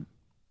else. I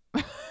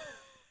guess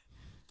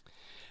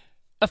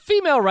A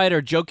female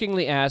writer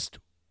jokingly asked,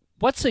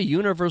 "What's a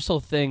universal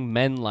thing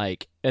men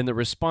like?" And the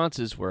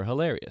responses were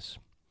hilarious.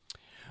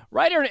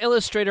 Writer and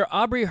illustrator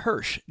Aubrey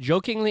Hirsch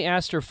jokingly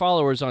asked her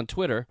followers on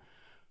Twitter,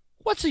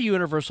 "What's a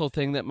universal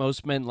thing that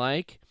most men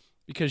like?"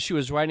 Because she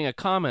was writing a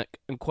comic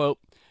and, quote,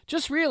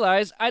 "Just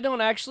realized I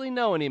don't actually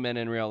know any men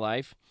in real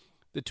life."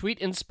 The tweet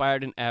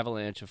inspired an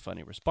avalanche of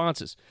funny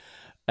responses.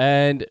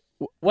 And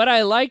what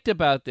I liked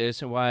about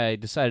this and why I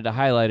decided to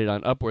highlight it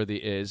on Upworthy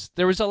is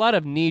there was a lot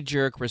of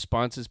knee-jerk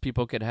responses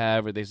people could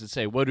have, or they would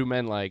say, "What do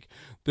men like?"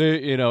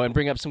 And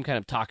bring up some kind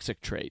of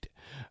toxic trait.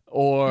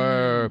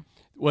 Or...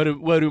 What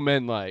do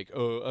men like?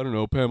 Oh, I don't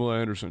know, Pamela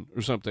Anderson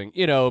or something.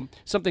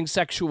 Something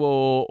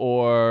sexual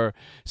or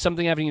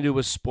something having to do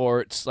with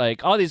sports.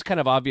 Like all these kind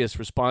of obvious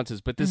responses.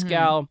 But this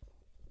gal,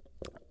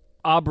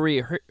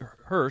 Aubrey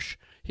Hirsch,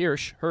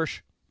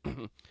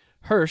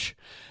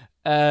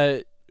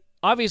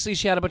 obviously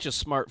she had a bunch of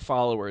smart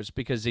followers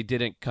because they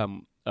didn't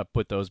come up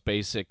with those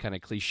basic kind of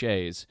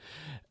cliches.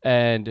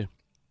 And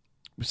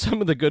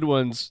some of the good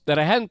ones that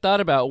I hadn't thought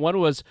about, one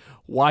was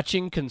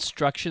watching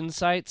construction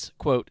sites,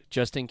 quote,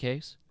 "just in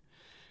case."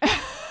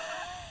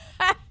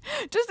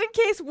 Just in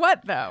case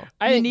what, though?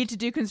 You need to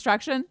do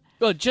construction?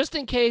 Well, just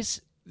in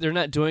case they're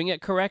not doing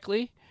it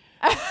correctly.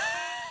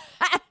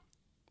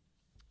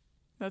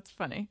 That's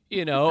funny.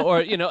 I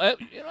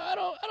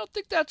don't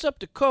think that's up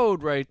to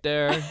code right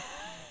there.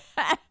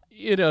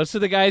 So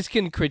the guys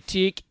can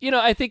critique.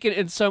 I think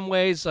in some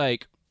ways,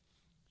 like,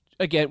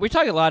 again, we're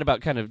talking a lot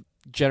about kind of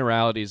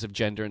generalities of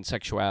gender and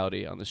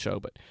sexuality on the show,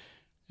 but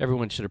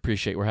everyone should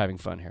appreciate we're having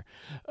fun here.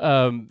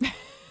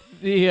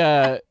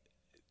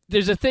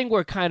 There's a thing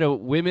where kind of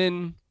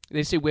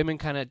they say women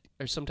kind of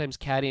are sometimes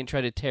catty and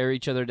try to tear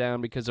each other down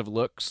because of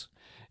looks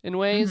in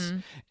ways.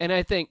 And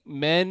I think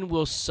men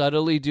will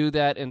subtly do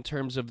that in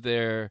terms of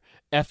their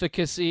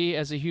efficacy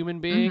as a human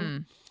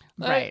being.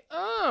 Like, right.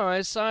 Oh,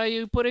 I saw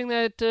you putting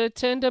that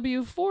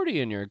 10W40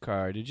 in your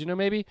car. Did you know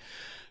maybe...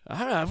 I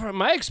don't know, from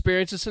my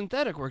experience, a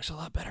synthetic works a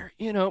lot better.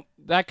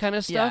 That kind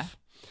of stuff.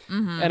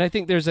 Yeah. And I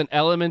think there's an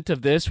element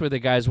of this where the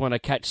guys want to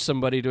catch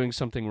somebody doing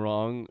something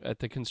wrong at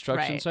the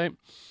construction site.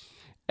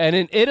 And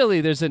in Italy,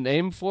 there's a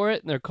name for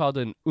it, and they're called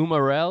an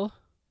umarell.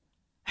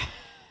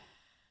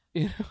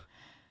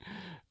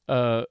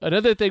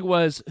 Another thing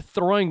was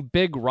throwing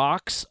big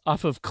rocks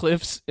off of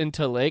cliffs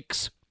into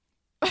lakes.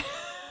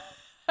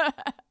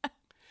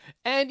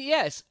 And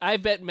yes, I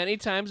bet many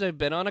times I've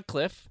been on a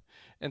cliff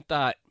and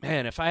thought,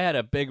 man, if I had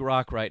a big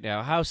rock right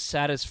now, how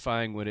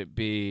satisfying would it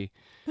be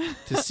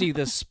to see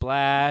the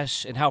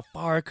splash, and how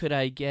far could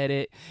I get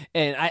it?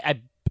 And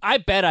I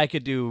bet I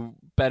could do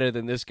better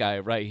than this guy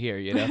right here,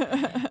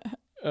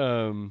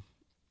 And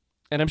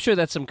I'm sure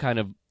that's some kind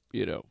of,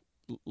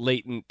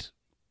 latent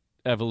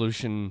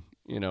evolution,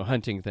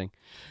 hunting thing.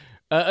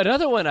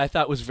 Another one I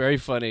thought was very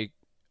funny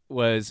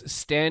was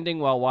standing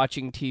while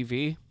watching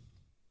TV.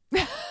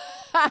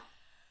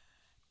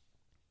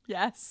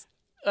 Yes.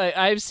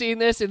 I've seen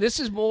this, and this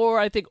is more,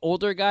 I think,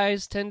 older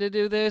guys tend to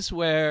do this,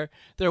 where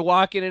they're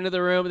walking into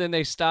the room and then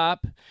they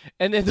stop,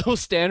 and then they'll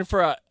stand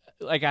for a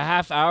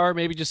half hour,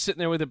 maybe just sitting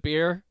there with a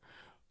beer.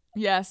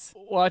 Yes.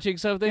 Watching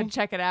something. And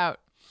check it out.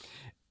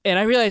 And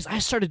I realized I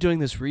started doing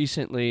this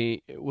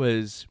recently.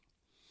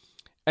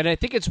 And I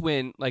think it's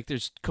when, like,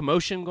 there's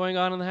commotion going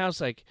on in the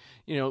house, like,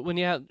 when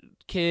you have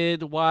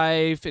kid,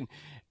 wife,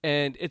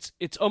 and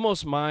it's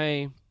almost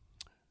my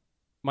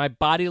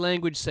body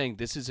language saying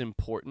this is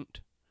important.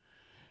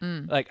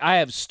 Like, I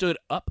have stood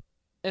up,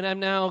 and I'm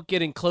now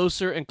getting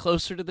closer and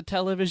closer to the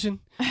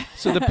television.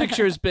 So the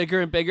picture is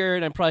bigger and bigger,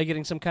 and I'm probably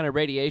getting some kind of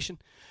radiation.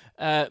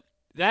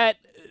 That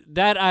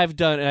I've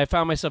done, and I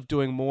found myself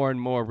doing more and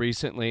more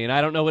recently, and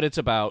I don't know what it's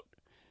about,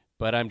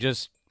 but I'm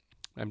just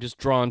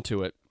drawn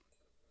to it.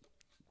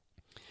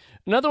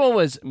 Another one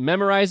was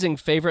memorizing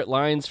favorite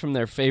lines from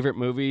their favorite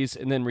movies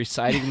and then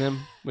reciting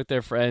them with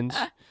their friends.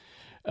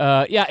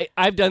 Yeah,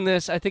 I've done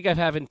this. I think I've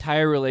had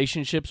entire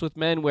relationships with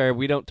men where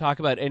we don't talk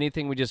about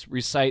anything. We just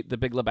recite The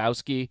Big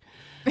Lebowski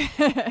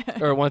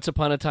or Once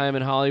Upon a Time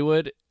in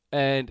Hollywood.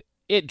 And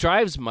it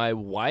drives my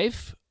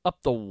wife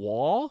up the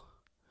wall.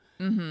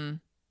 Mm-hmm.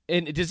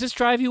 And does this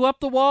drive you up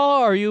the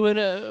wall? Are you in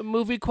a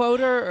movie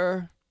quoter?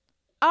 Or?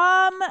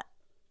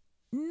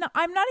 No,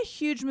 I'm not a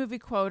huge movie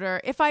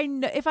quoter. If I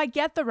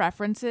get the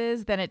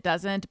references, then it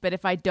doesn't. But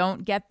if I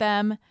don't get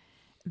them,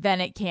 then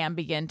it can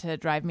begin to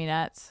drive me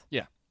nuts.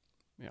 Yeah.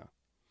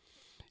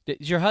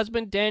 Is your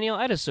husband, Daniel?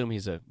 I'd assume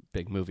he's a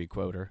big movie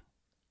quoter.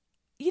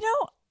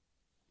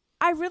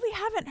 I really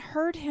haven't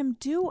heard him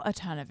do a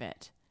ton of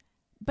it.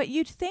 But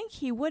you'd think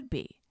he would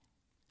be.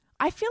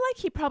 I feel like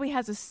he probably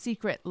has a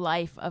secret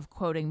life of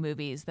quoting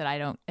movies that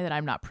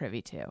I'm not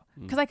privy to.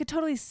 Because I could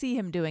totally see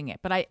him doing it,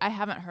 but I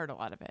haven't heard a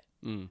lot of it.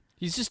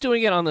 He's just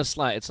doing it on the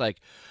slide. It's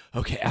like,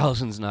 okay,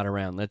 Allison's not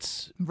around.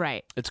 Let's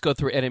go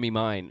through Enemy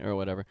Mine or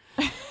whatever.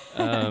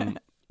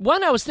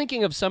 One, I was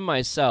thinking of some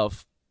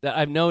myself that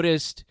I've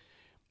noticed.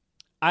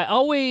 I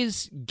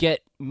always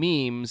get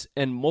memes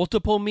and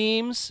multiple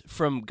memes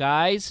from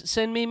guys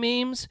send me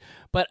memes,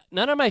 but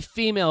none of my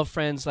female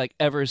friends like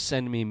ever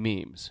send me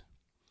memes.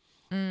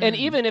 And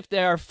even if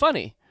they are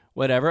funny,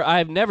 whatever,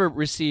 I've never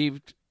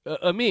received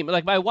a meme.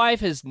 Like my wife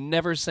has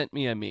never sent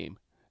me a meme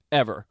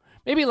ever.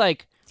 Maybe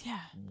like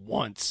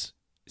once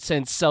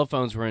since cell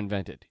phones were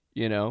invented,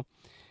 you know?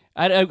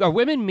 Are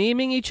women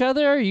memeing each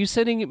other? Are you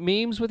sending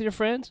memes with your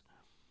friends?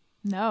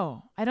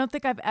 No, I don't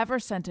think I've ever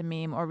sent a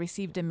meme or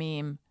received a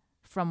meme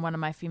from one of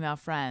my female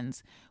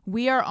friends.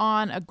 We are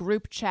on a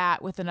group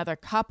chat with another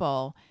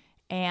couple,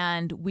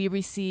 and we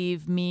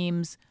receive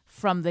memes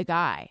from the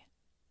guy.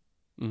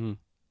 Mm-hmm.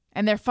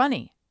 And they're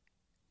funny.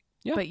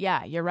 Yeah. But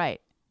yeah, you're right.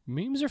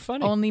 Memes are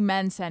funny. Only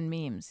men send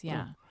memes,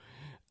 yeah.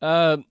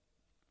 And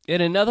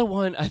another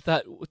one, I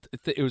thought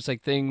it was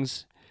like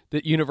things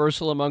that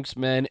universal amongst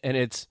men, and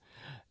it's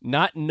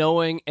not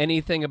knowing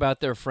anything about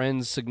their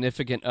friends'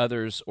 significant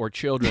others or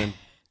children.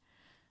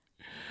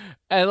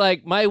 And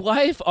like my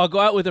wife, I'll go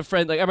out with a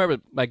friend. Like I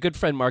remember my good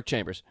friend Mark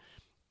Chambers,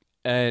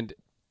 and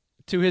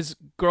to his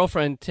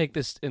girlfriend, take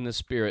this in the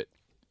spirit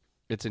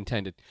it's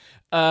intended.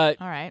 All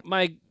right.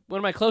 One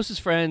of my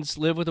closest friends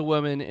lived with a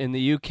woman in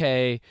the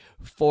UK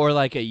for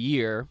like a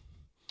year,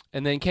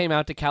 and then came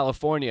out to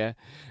California.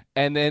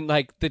 And then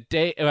like the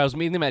day I was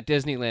meeting him at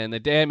Disneyland, the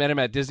day I met him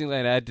at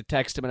Disneyland, I had to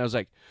text him, and I was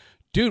like,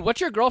 "Dude,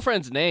 what's your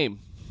girlfriend's name?"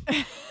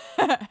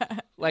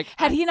 Like,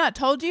 had he not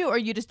told you, or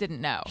you just didn't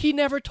know? He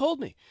never told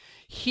me.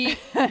 He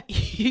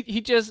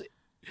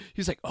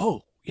was like,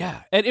 "Oh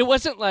yeah," and it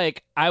wasn't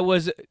like I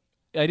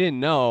didn't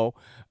know.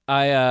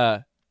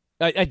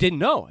 I didn't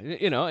know.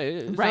 You know,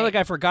 it's not like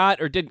I forgot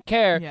or didn't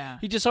care. Yeah.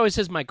 He just always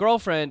says my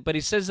girlfriend, but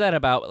he says that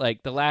about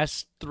like the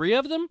last 3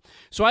 of them.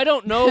 So I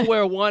don't know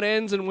where one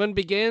ends and one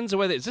begins, or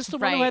whether is this the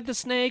one who had the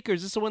snake, or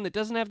is this the one that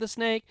doesn't have the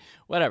snake?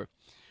 Whatever.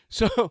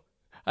 So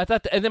I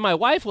thought, and then my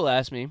wife will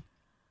ask me,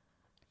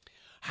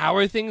 "How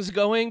are things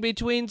going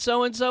between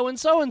so and so and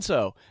so and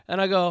so?" And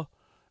I go,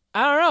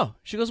 "I don't know."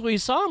 She goes, "Well, you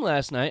saw him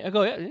last night." I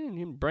go, "Yeah,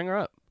 you bring her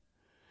up."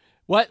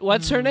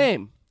 What's her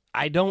name?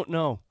 I don't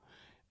know.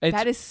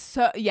 That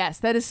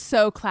is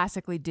so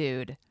classically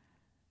dude.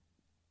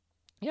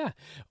 Yeah.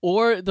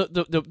 Or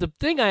the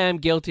thing I am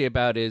guilty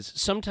about is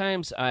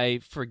sometimes I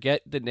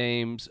forget the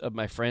names of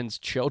my friends'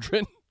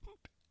 children.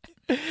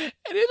 And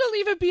it'll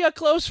even be a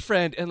close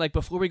friend. And like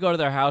before we go to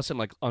their house, I'm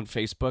like on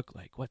Facebook,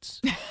 like,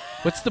 what's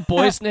the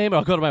boy's name?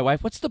 I'll go to my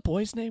wife. What's the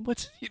boy's name?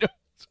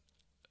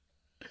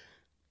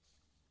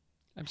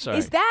 I'm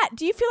sorry.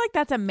 Do you feel like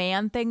that's a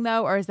man thing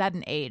though, or is that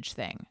an age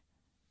thing?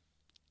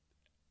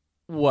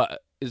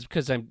 What? Is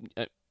because I'm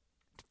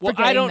well,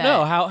 I don't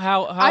know.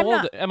 How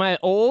old am I?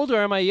 Old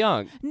or am I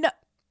young? No.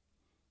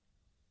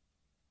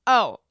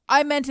 Oh,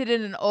 I meant it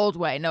in an old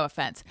way. No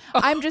offense.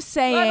 I'm just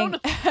saying.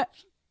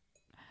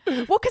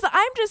 Well, because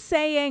I'm just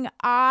saying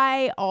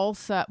I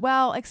also,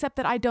 except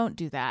that I don't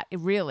do that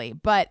really,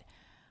 but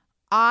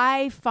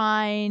I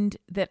find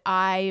that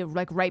I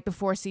like right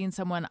before seeing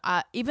someone,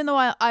 even though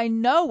I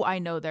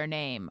know their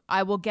name,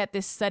 I will get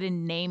this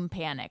sudden name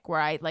panic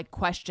where I like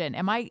question,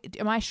 am I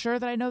sure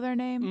that I know their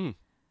name?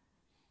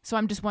 So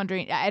I'm just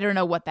wondering, I don't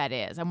know what that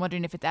is. I'm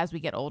wondering if it's as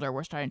we get older,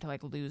 we're starting to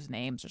like lose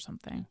names or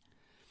something.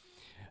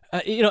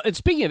 And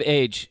speaking of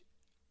age,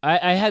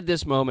 I had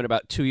this moment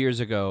about 2 years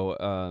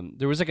ago.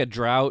 There was like a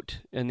drought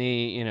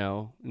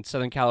in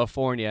Southern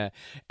California.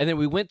 And then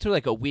we went through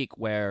like a week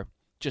where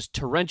just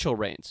torrential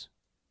rains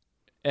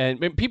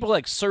and people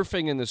like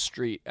surfing in the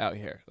street out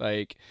here.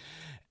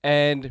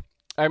 And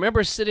I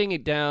remember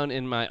sitting down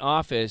in my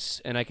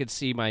office and I could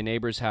see my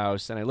neighbor's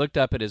house and I looked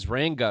up at his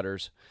rain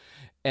gutters.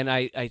 And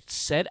I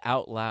said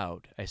out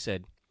loud, I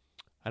said,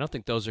 "I don't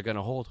think those are going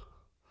to hold."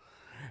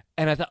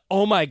 And I thought,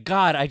 oh, my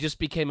God, I just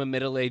became a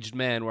middle-aged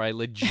man where I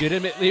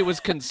legitimately was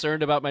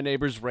concerned about my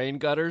neighbor's rain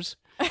gutters,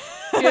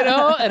 And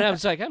I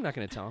was like, I'm not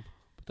going to tell them.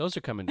 Those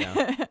are coming down.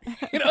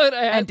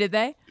 And did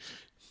they?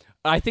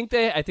 I think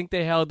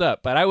they held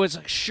up, but I was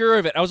sure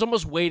of it. I was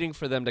almost waiting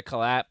for them to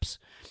collapse.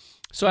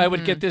 So I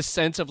would get this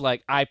sense of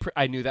like,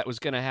 I knew that was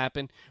going to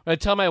happen. When I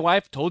tell my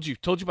wife, told you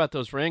about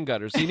those rain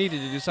gutters. You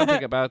needed to do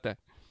something about that.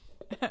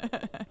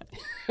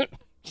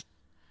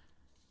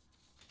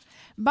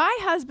 My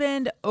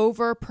husband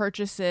over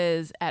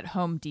purchases at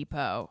Home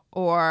Depot,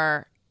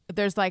 or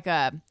there's like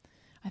I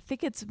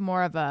think it's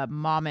more of a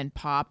mom and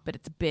pop, but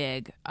it's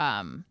big.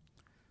 What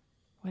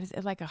is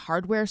it, like a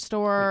hardware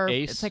store? Like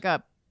Ace? It's like I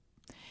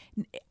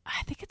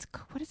think it's,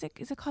 what is it?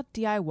 Is it called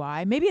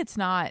DIY? Maybe it's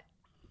not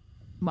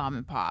mom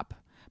and pop,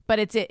 but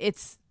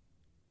it's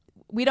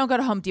we don't go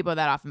to Home Depot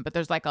that often, but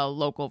there's like a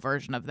local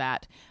version of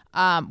that.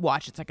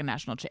 Watch, it's like a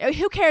national chain.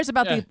 Who cares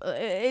about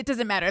it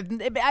doesn't matter.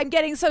 I'm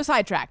getting so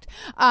sidetracked.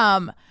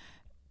 I'm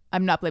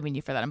not blaming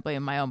you for that. I'm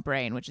blaming my own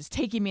brain, which is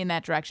taking me in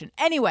that direction.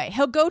 Anyway,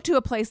 he'll go to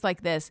a place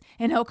like this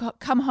and he'll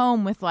come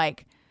home with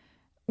like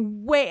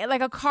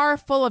a car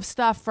full of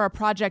stuff for a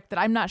project that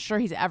I'm not sure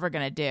he's ever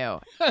going to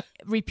do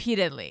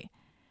repeatedly.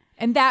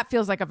 And that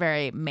feels like a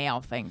very male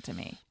thing to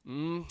me.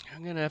 I'm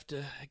going to have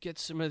to get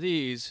some of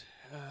these.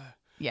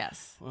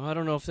 Yes. Well, I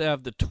don't know if they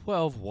have the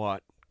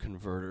 12-watt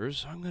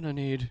converters. I'm going to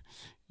need...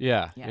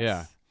 Yeah, Yes.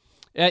 yeah.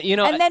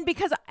 And then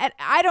because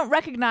I don't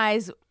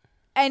recognize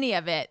any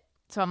of it,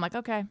 so I'm like,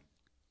 okay,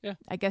 yeah,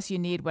 I guess you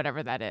need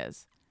whatever that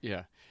is.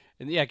 Yeah,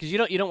 and because you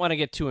don't want to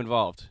get too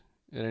involved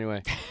in any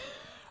way.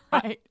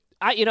 Right.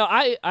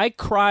 I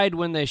cried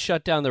when they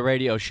shut down the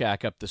Radio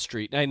Shack up the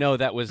street. I know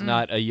that was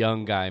not a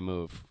young guy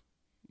move,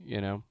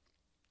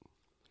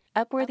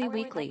 Upworthy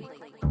Weekly.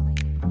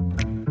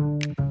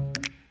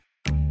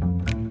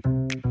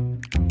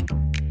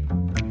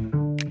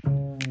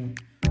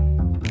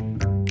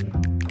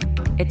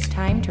 It's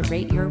time to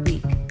rate your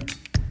week.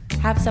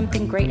 Have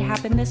something great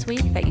happen this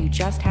week that you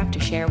just have to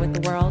share with the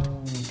world?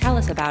 Tell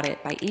us about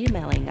it by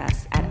emailing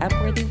us at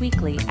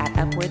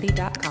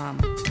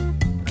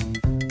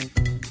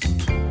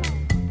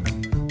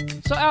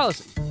upworthyweekly@upworthy.com. So,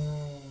 Allison.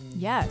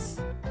 Yes.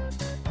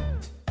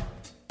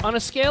 On a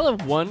scale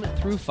of 1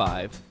 through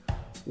 5,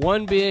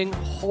 1 being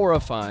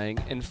horrifying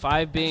and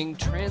 5 being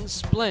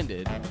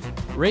transplendid,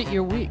 rate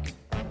your week.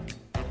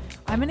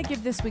 I'm going to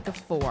give this week a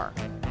 4,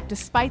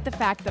 despite the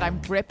fact that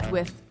I'm gripped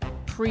with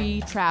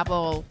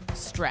pre-travel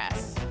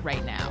stress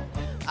right now.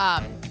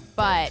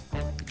 But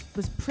it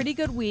was a pretty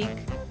good week.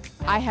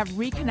 I have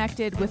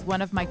reconnected with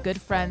one of my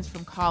good friends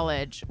from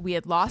college. We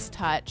had lost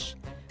touch.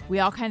 We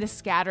all kind of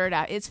scattered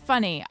out. It's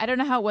funny. I don't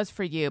know how it was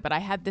for you, but I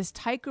had this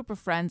tight group of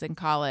friends in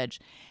college.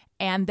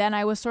 And then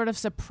I was sort of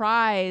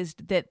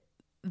surprised that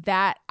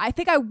I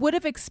think I would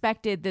have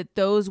expected that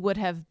those would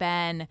have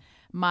been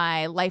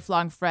my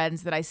lifelong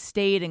friends that I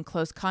stayed in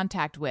close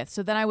contact with.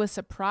 So then I was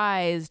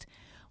surprised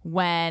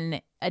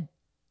when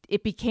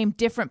it became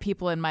different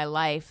people in my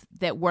life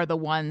that were the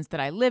ones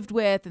that I lived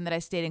with and that I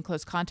stayed in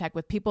close contact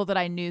with, people that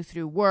I knew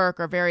through work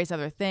or various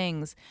other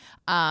things.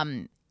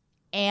 And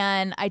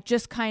I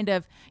just kind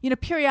of,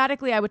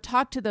 periodically I would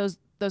talk to those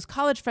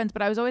college friends,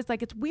 but I was always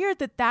like, it's weird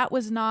that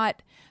was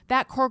not,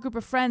 that core group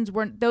of friends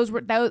those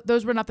were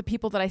not the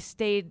people that I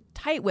stayed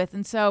tight with.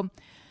 And so,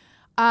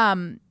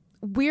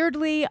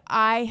 weirdly,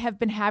 I have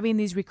been having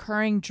these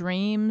recurring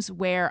dreams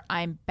where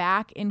I'm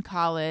back in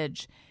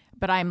college,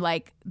 but I'm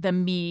like the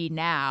me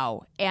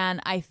now. And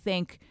I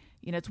think,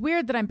 it's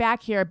weird that I'm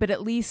back here, but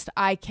at least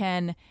I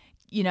can,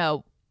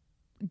 it's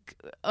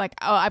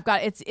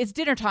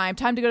dinner time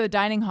to go to the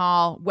dining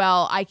hall.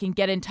 Well, I can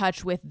get in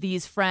touch with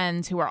these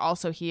friends who are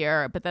also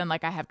here, but then I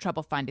have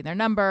trouble finding their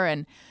number.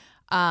 And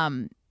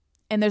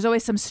there's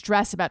always some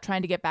stress about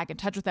trying to get back in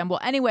touch with them. Well,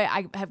 anyway,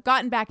 I have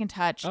gotten back in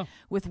touch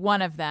with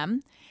one of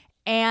them,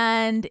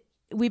 and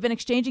we've been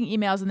exchanging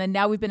emails, and then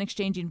now we've been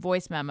exchanging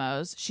voice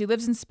memos. She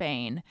lives in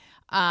Spain,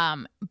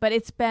 but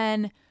it's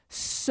been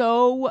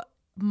so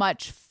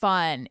much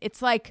fun.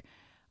 It's like,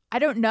 I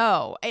don't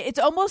know. It's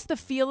almost the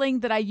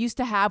feeling that I used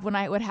to have when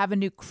I would have a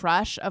new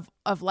crush of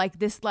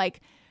this,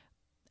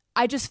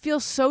 I just feel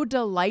so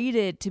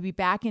delighted to be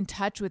back in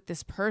touch with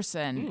this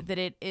person that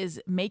it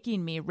is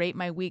making me rate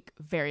my week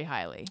very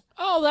highly.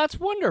 Oh, that's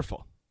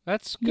wonderful.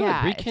 That's good.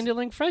 Yeah,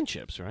 rekindling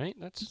friendships, right?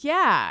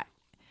 Yeah.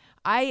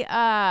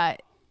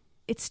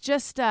 It's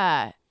just,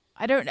 I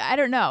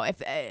don't know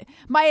if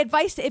my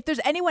advice, if there's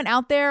anyone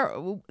out there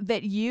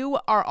that you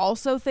are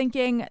also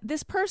thinking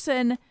this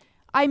person,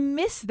 I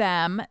miss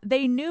them.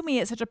 They knew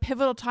me at such a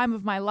pivotal time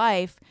of my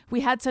life.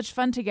 We had such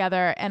fun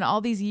together, and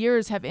all these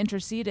years have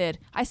interceded.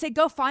 I say,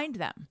 go find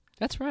them.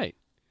 That's right.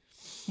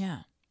 Yeah.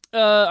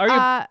 Are you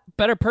a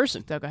better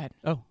person? So go ahead.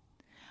 Oh.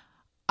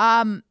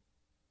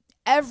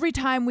 Every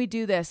time we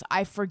do this,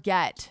 I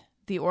forget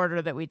the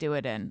order that we do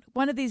it in.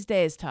 One of these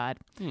days, Todd,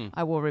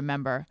 I will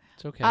remember.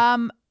 It's okay.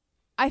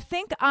 I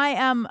think I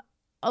am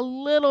a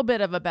little bit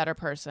of a better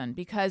person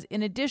because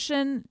in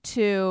addition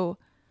to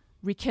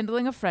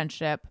rekindling a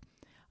friendship,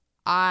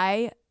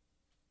 I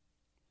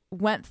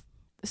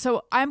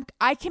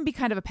can be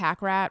kind of a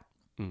pack rat,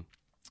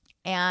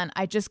 and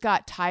I just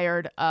got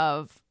tired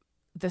of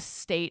the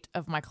state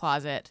of my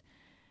closet,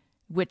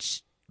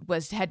 which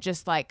had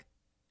just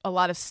a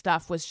lot of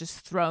stuff was just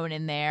thrown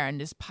in there and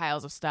just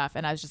piles of stuff,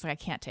 and I was just like, I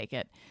can't take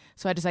it.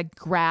 So I just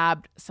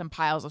grabbed some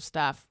piles of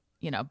stuff,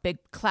 big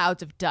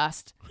clouds of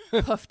dust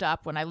puffed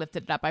up when I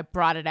lifted it up. I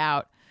brought it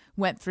out,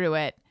 went through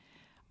it,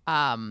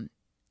 and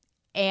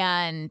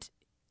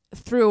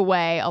threw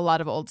away a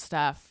lot of old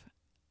stuff.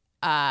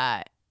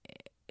 Not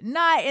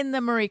in the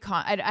Marie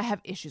Kondo. I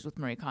have issues with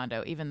Marie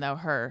Kondo, even though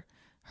her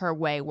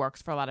way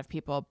works for a lot of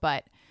people.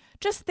 But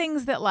just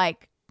things that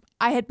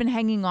I had been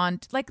hanging on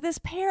to, this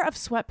pair of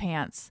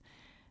sweatpants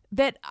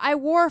that I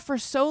wore for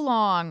so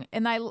long,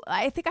 and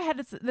I think I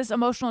had this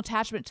emotional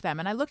attachment to them.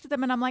 And I looked at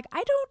them and I'm like,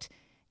 I don't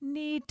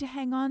need to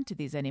hang on to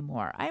these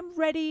anymore. I'm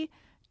ready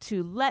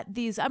to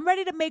I'm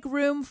ready to make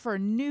room for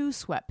new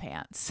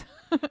sweatpants.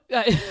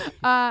 You're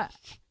not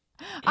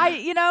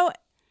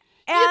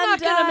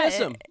gonna miss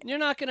them. You're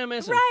not gonna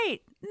miss them, right?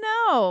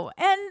 No,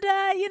 and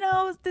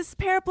this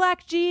pair of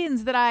black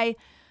jeans that I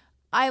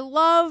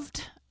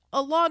loved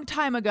a long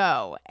time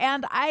ago,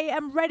 and I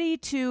am ready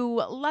to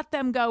let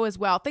them go as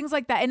well. Things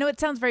like that. I know it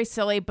sounds very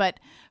silly, but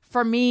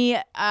for me,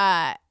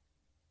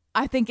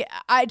 I think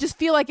I just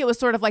feel like it was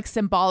sort of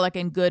symbolic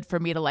and good for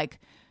me to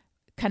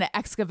kind of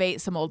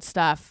excavate some old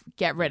stuff,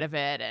 get rid of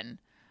it. And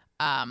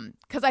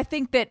because I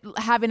think that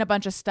having a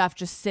bunch of stuff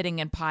just sitting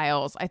in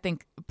piles, I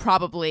think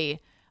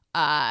probably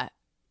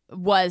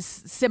was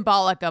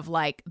symbolic of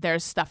like,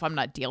 there's stuff I'm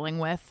not dealing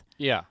with.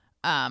 Yeah.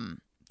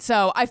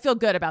 So I feel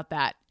good about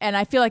that. And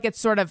I feel like it's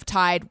sort of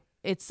tied.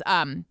 It's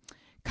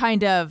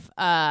kind of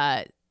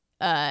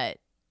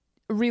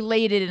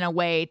related in a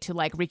way to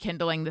like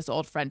rekindling this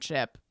old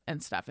friendship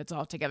and stuff. It's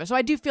all together. So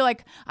I do feel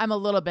like I'm a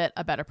little bit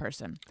a better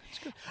person.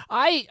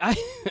 I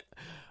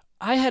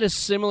had a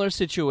similar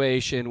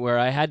situation where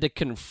I had to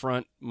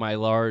confront my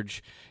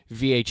large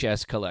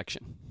VHS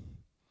collection.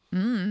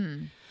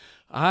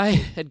 I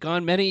had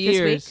gone many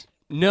years. This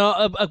week? No,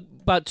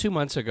 about 2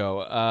 months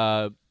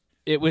ago.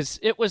 It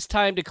was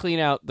time to clean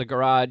out the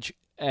garage,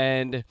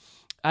 and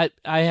I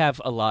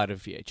have a lot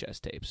of VHS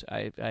tapes.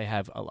 I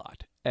have a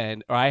lot,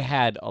 or I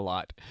had a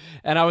lot,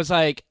 and I was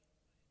like,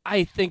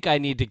 I think I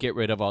need to get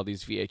rid of all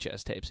these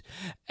VHS tapes,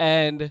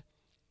 and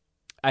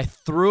I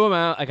threw them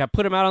out. Like I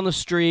put them out on the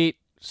street.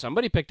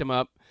 Somebody picked them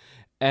up,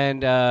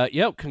 and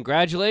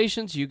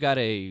congratulations, you got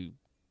a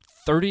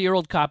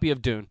 30-year-old copy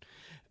of Dune,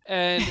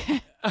 and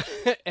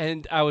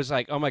and I was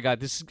like, oh my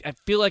God, I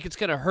feel like it's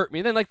gonna hurt me.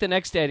 And then like the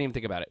next day, I didn't even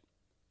think about it.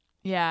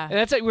 Yeah. And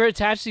that's like we're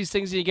attached to these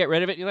things and you get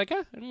rid of it and you're like,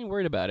 I'm not even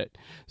worried about it.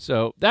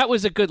 So that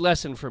was a good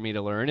lesson for me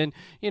to learn. And,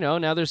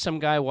 now there's some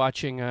guy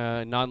watching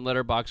a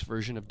non-letterbox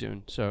version of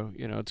Dune. So,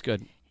 it's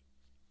good.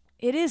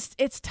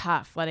 It's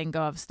tough letting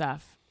go of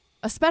stuff,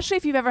 especially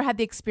if you've ever had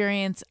the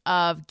experience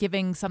of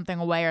giving something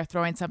away or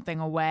throwing something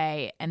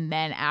away. And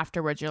then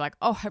afterwards you're like,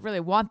 oh, I really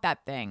want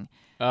that thing.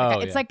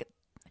 It's like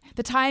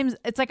the times,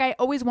 it's like I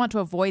always want to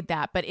avoid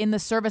that. But in the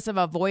service of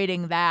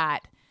avoiding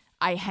that,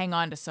 I hang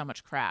on to so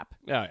much crap.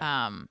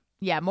 Oh,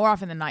 yeah. More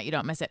often than not, you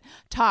don't miss it.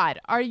 Todd,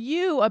 are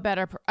you a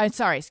better...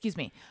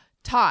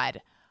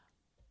 Todd,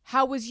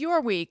 how was your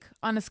week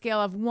on a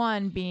scale of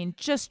 1 being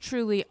just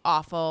truly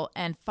awful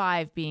and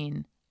 5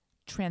 being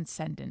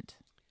transcendent?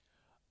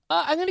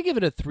 I'm going to give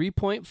it a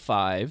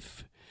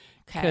 3.5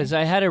 because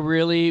I had a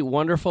really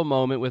wonderful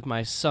moment with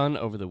my son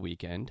over the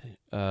weekend.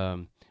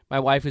 My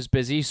wife was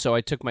busy, so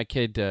I took my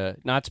kid to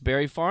Knott's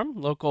Berry Farm,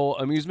 local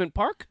amusement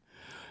park.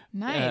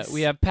 Nice.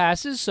 We have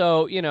passes,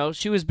 so,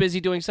 she was busy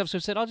doing stuff, so I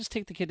said, I'll just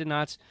take the kid to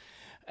Knott's.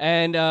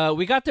 And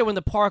we got there when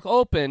the park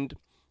opened,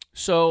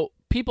 so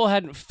people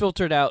hadn't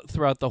filtered out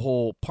throughout the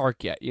whole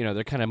park yet.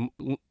 They're kind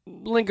of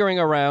lingering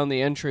around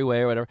the entryway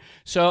or whatever.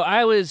 So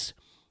I was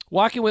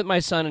walking with my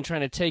son and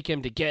trying to take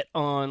him to get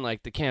on,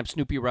 like, the Camp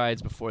Snoopy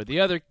rides before the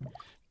other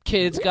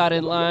kids got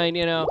in line,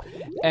 And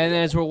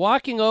as we're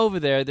walking over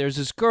there, there's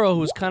this girl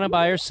who was kind of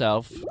by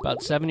herself,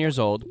 about 7 years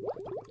old,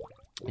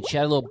 and she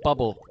had a little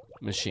bubble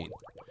machine.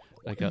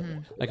 Like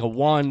a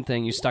wand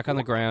thing you stuck on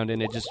the ground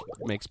and it just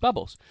makes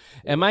bubbles.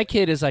 And my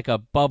kid is like a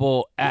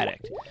bubble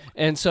addict.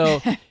 And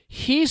so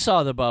he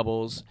saw the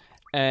bubbles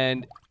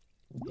and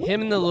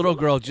him and the little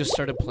girl just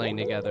started playing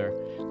together.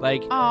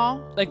 Like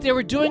they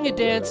were doing a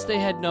dance they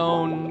had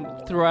known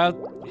throughout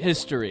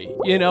history.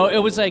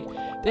 It was like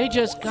they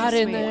just got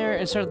in there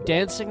and started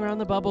dancing around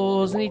the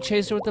bubbles and he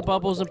chased her with the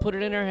bubbles and put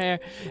it in her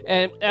hair.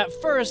 And at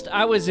first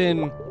I was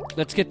in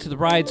let's get to the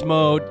rides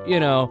mode,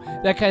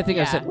 that kind of thing.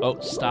 Yeah. I said, oh,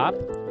 stop.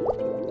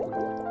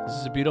 This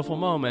is a beautiful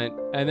moment.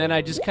 And then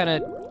I just kind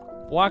of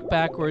walked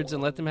backwards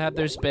and let them have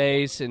their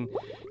space. And,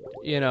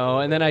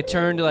 and then I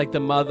turned to like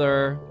the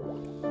mother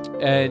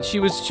and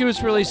she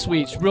was really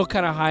sweet. She's real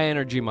kind of high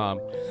energy mom.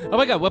 Oh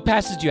my God, what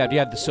passes do you have? Do you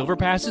have the silver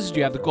passes? Do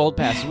you have the gold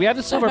passes? We have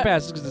the silver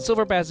passes because the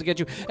silver passes get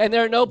you. And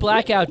there are no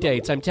blackout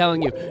dates. I'm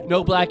telling you,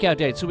 no blackout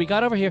dates. So we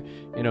got over here.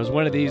 It was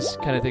one of these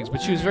kind of things,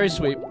 but she was very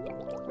sweet.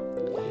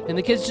 And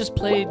the kids just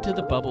played till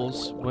the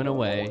bubbles went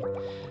away.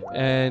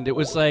 And it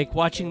was like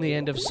watching the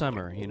end of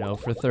summer,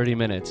 for 30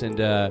 minutes. And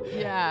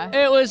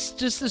it was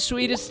just the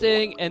sweetest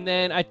thing. And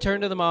then I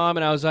turned to the mom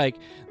and I was like,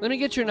 let me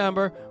get your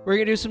number. We're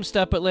going to do some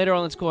stuff, but later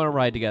on, let's go on a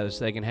ride together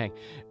so they can hang.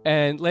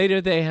 And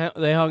later they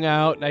hung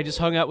out and I just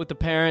hung out with the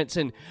parents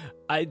and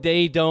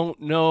they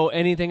don't know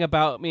anything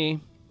about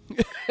me.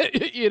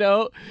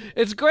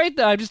 It's great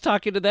though. I'm just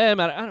talking to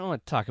them. I don't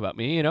want to talk about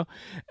me,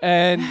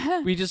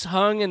 and we just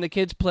hung and the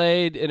kids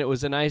played and it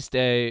was a nice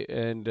day.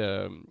 And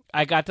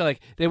I got to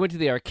they went to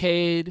the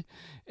arcade.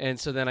 And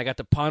so then I got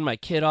to pawn my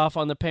kid off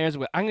on the parents.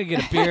 I'm going to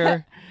get a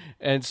beer.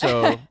 And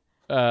so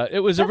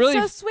it was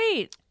so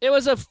sweet. It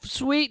was a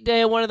sweet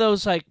day. One of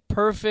those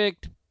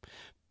perfect,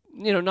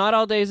 not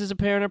all days as a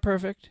parent are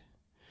perfect,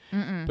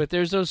 but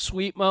there's those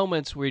sweet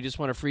moments where you just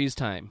want to freeze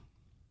time.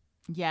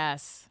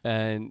 Yes.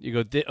 And you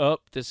go,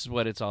 this is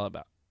what it's all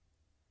about,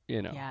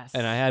 Yes.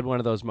 And I had one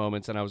of those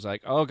moments, and I was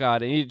like, oh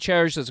God, I need to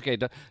cherish this. Okay,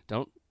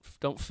 don't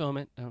film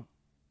it. No,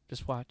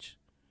 just watch.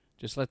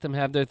 Just let them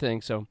have their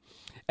thing. So,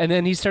 and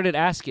then he started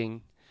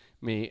asking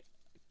me,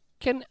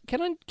 can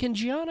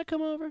Gianna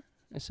come over?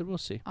 I said, we'll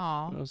see.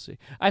 Aww. We'll see.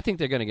 I think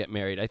they're gonna get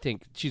married. I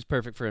think she's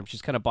perfect for him.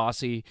 She's kind of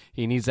bossy.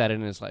 He needs that in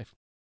his life.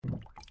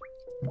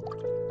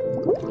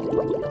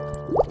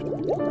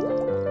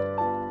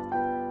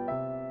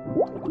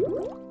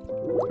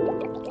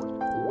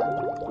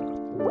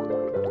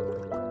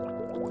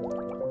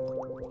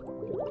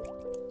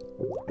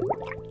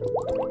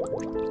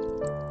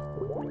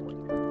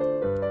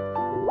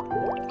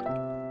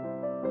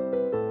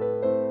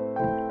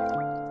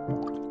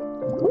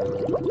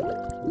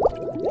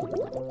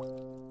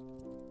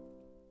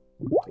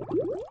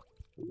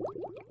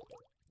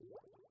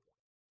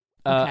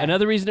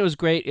 Another reason it was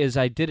great is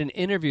I did an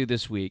interview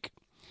this week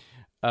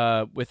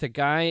with a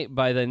guy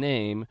by the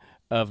name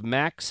of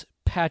Max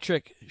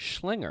Patrick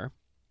Schlinger,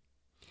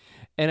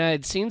 and I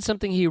had seen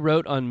something he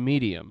wrote on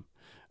Medium.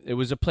 It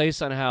was a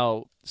place on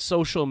how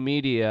social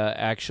media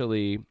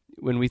actually,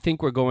 when we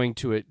think we're going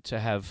to it to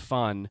have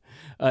fun,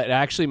 it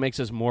actually makes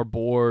us more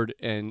bored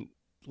and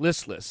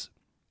listless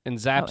and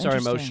zaps our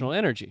emotional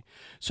energy.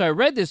 So I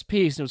read this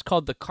piece, and it was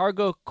called The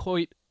Cargo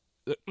Cult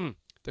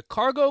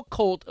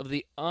of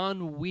the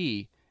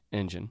Ennui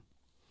Engine.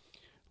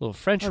 A little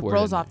French word. It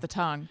rolls off the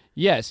tongue.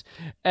 Yes.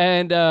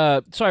 And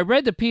so I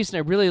read the piece, and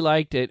I really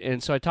liked it.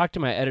 And so I talked to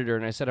my editor,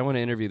 and I said, I want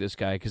to interview this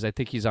guy because I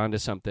think he's onto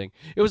something.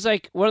 It was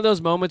like one of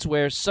those moments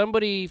where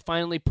somebody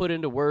finally put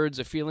into words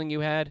a feeling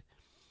you had.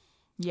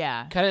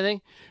 Yeah. Kind of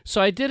thing.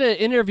 So I did an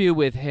interview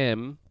with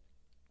him,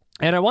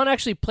 and I want to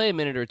actually play a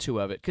minute or two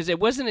of it because it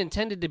wasn't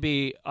intended to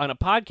be on a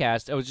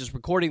podcast. I was just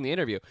recording the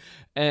interview.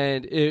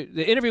 And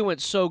the interview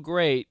went so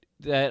great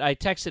that I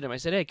texted him. I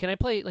said, hey, can I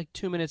play like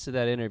 2 minutes of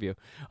that interview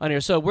on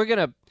here? So we're going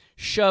to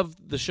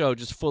shove the show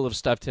just full of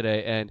stuff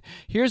today. And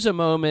here's a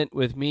moment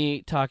with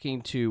me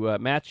talking to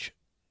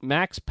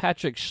Max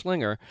Patrick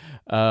Schlinger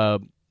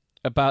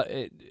about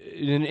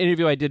an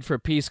interview I did for a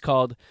piece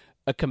called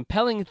A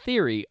Compelling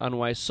Theory on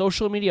Why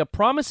Social Media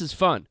Promises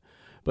Fun,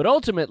 but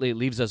ultimately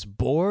leaves us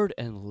bored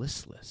and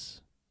listless.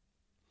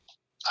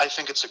 I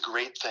think it's a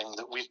great thing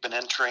that we've been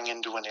entering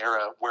into an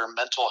era where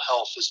mental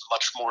health is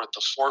much more at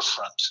the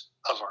forefront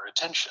of our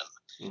attention.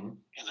 Mm-hmm.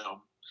 You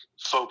know,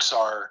 folks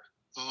are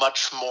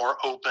much more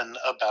open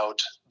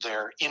about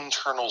their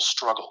internal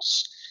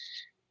struggles.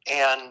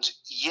 And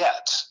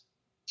yet,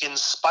 in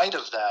spite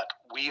of that,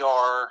 we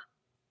are,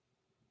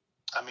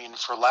 I mean,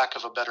 for lack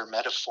of a better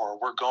metaphor,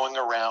 we're going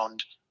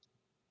around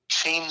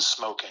chain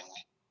smoking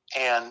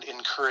and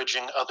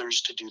encouraging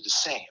others to do the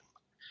same.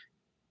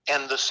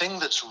 And the thing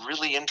that's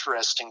really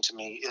interesting to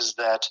me is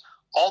that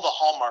all the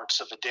hallmarks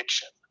of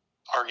addiction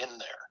are in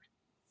there.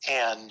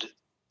 And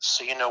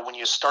so, you know, when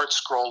you start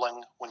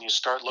scrolling, when you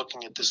start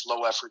looking at this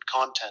low effort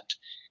content,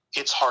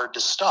 it's hard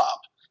to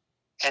stop.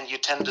 And you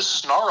tend to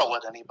snarl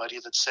at anybody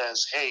that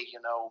says, hey,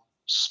 you know,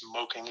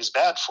 smoking is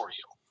bad for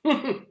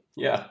you.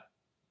 Yeah.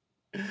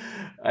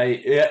 I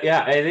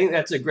think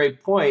that's a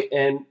great point.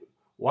 And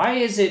why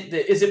is it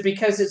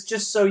because it's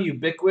just so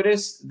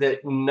ubiquitous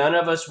that none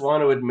of us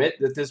want to admit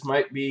that this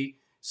might be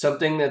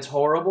something that's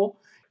horrible?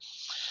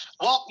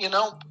 Well, you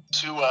know,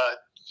 to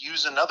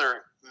use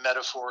another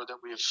metaphor that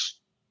we've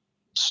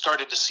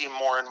started to see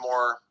more and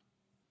more,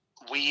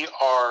 we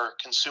are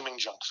consuming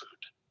junk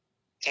food.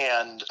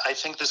 And I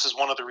think this is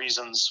one of the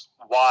reasons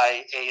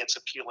why, A, it's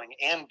appealing,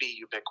 and B,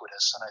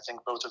 ubiquitous. And I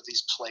think both of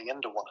these play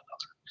into one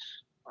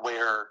another,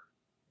 where,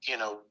 you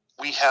know,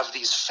 we have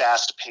these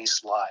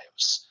fast-paced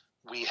lives.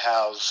 We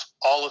have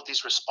all of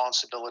these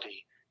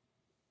responsibility,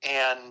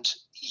 and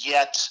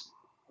yet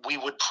we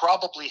would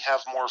probably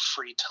have more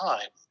free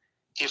time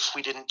if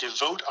we didn't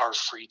devote our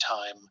free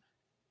time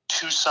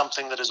to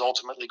something that is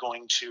ultimately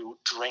going to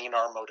drain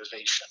our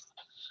motivation.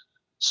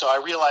 So I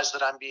realize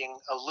that I'm being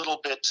a little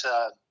bit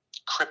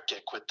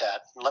cryptic with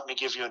that. Let me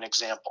give you an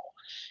example.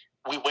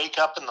 We wake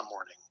up in the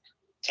morning,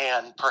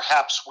 and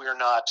perhaps we're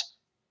not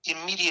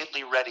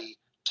immediately ready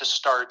to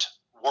start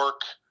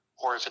work,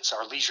 or if it's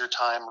our leisure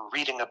time,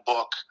 reading a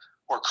book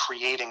or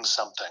creating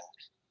something.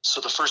 So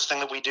the first thing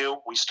that we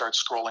do, we start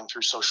scrolling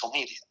through social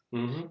media.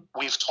 Mm-hmm.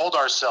 We've told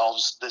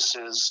ourselves this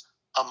is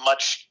a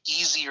much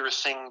easier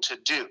thing to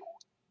do.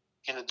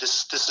 You know,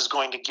 this is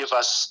going to give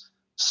us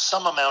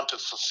some amount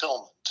of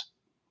fulfillment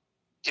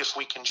if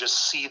we can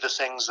just see the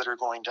things that are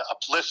going to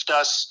uplift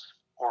us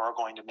or are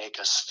going to make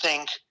us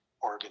think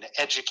or are going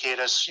to educate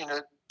us, you know,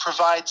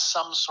 provide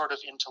some sort of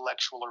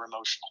intellectual or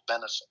emotional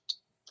benefit.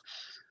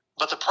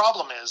 But the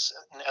problem is,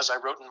 as I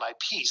wrote in my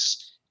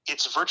piece,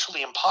 it's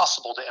virtually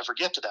impossible to ever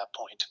get to that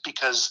point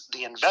because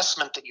the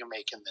investment that you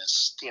make in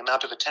this, the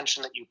amount of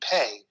attention that you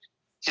pay,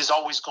 is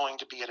always going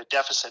to be at a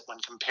deficit when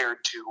compared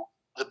to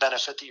the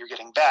benefit that you're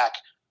getting back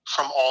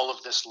from all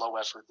of this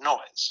low-effort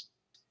noise.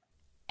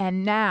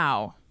 And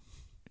now,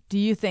 do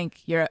you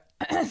think you're,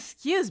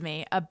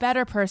 a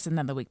better person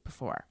than the week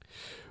before?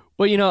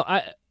 Well, you know,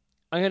 I'm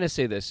going to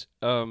say this.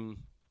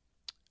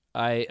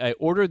 I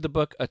ordered the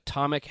book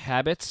Atomic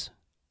Habits.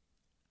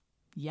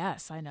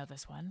 Yes, I know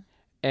this one.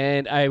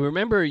 And I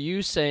remember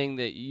you saying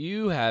that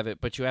you have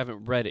it, but you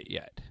haven't read it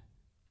yet.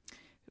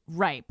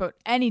 Right, but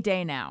any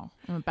day now,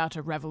 I'm about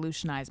to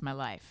revolutionize my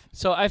life.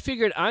 So I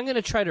figured I'm going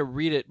to try to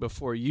read it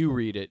before you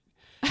read it,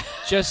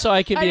 just so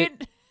I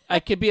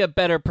can be a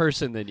better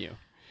person than you.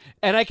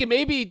 And I can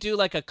maybe do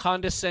like a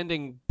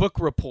condescending book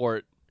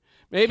report,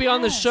 maybe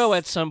on the show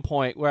at some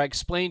point where I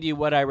explain to you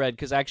what I read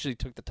because I actually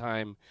took the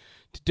time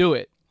to do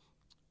it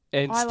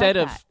instead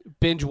of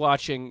binge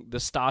watching the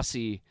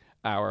Stasi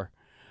Hour.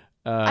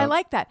 I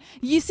like that.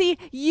 You see,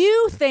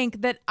 you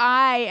think that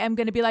I am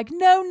going to be like,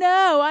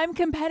 no, I'm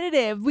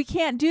competitive. We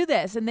can't do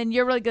this. And then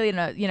you're really going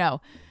to,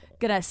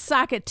 gonna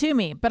sock it to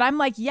me. But I'm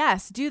like,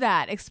 yes, do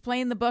that.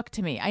 Explain the book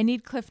to me. I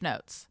need Cliff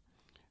Notes.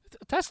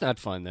 That's not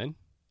fun then.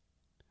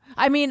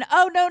 I mean,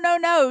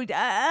 no.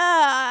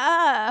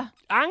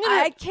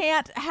 I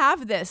can't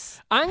have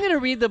this. I'm going to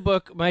read the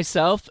book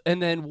myself,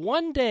 and then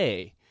one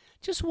day,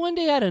 just one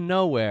day out of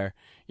nowhere,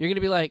 you're going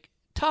to be like,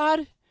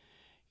 Todd,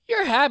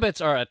 your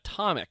habits are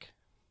atomic.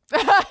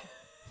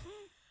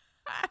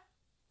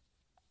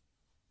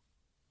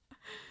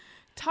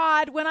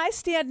 Todd, when I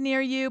stand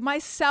near you, my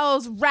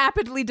cells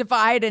rapidly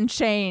divide and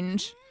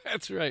change.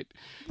 That's right.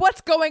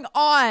 What's going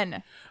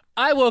on?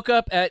 I woke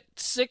up at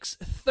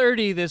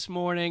 6:30 this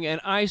morning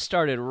and I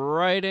started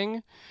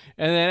writing.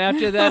 And then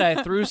after that,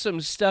 I threw some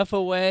stuff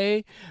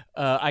away.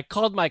 I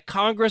called my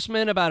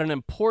congressman about an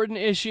important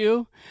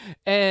issue.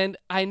 And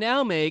I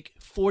now make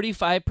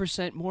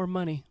 45% more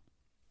money.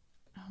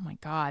 Oh, my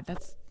God.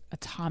 That's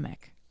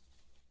atomic.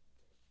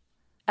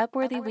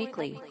 Upworthy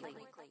Weekly.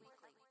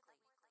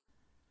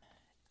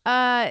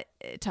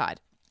 Todd,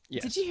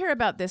 yes. Did you hear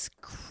about this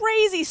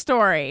crazy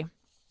story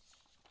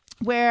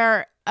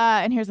where,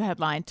 and here's the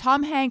headline,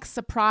 Tom Hanks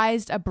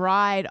surprised a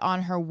bride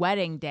on her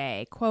wedding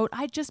day. Quote,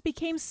 I just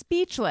became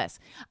speechless.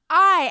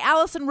 I,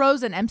 Allison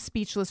Rosen, am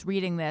speechless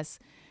reading this.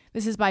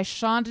 This is by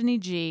Chandni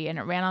G, and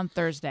it ran on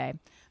Thursday.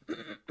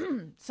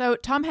 So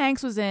Tom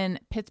Hanks was in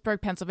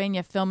Pittsburgh,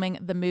 Pennsylvania, filming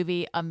the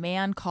movie A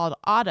Man Called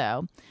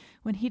Otto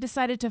when he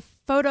decided to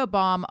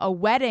photobomb a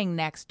wedding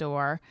next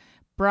door.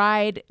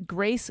 Bride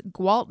Grace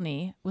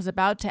Gwaltney was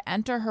about to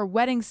enter her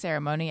wedding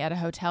ceremony at a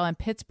hotel in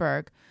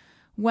Pittsburgh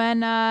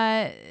when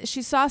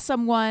she saw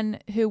someone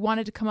who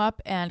wanted to come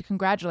up and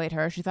congratulate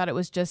her. She thought it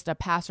was just a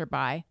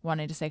passerby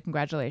wanting to say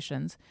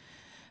congratulations.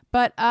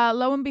 But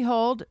lo and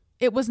behold,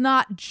 it was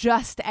not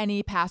just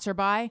any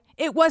passerby.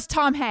 It was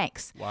Tom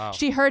Hanks. Wow.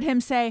 She heard him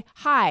say,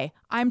 "Hi,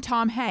 I'm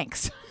Tom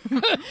Hanks."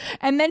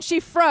 And then she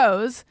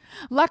froze.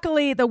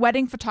 Luckily, the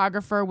wedding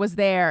photographer was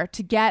there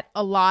to get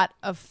a lot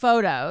of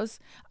photos.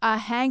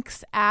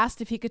 Hanks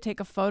asked if he could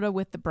take a photo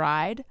with the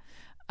bride.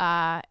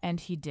 And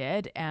he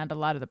did, and a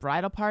lot of the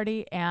bridal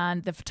party.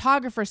 And the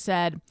photographer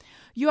said,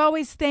 you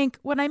always think,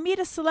 when I meet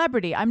a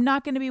celebrity, I'm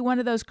not going to be one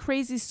of those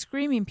crazy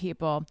screaming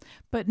people.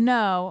 But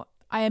no,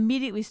 I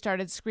immediately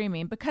started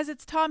screaming because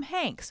it's Tom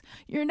Hanks.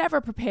 You're never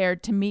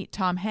prepared to meet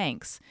Tom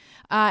Hanks.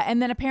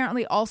 And then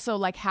apparently also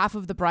like half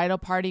of the bridal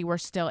party were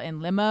still in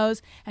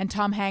limos. And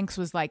Tom Hanks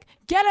was like,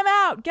 get him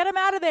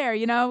out of there,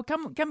 you know,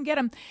 come get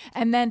him.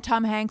 And then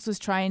Tom Hanks was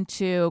trying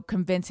to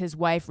convince his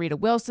wife, Rita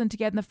Wilson, to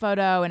get in the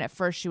photo. And at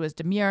first she was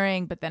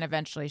demurring, but then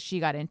eventually she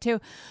got in too.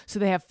 So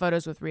they have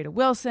photos with Rita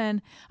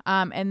Wilson.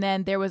 And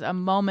then there was a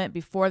moment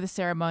before the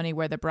ceremony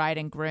where the bride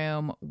and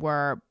groom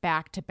were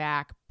back to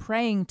back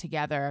praying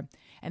together,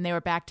 and they were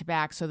back to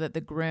back so that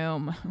the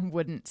groom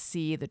wouldn't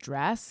see the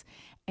dress.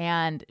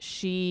 And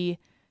she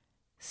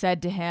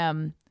said to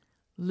him,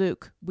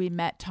 Luke, we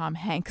met Tom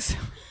Hanks.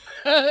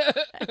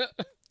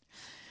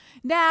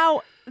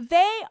 Now,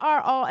 they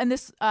are all, and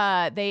this,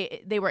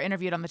 they were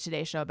interviewed on the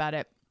Today Show about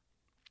it.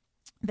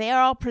 They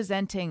are all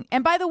presenting.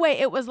 And by the way,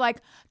 it was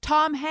like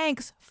Tom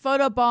Hanks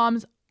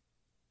photobombs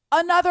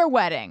another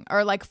wedding,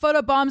 or like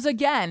photobombs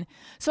again.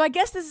 So I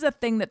guess this is a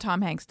thing that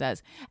Tom Hanks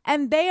does.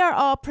 And they are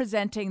all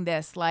presenting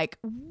this like,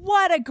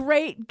 what a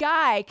great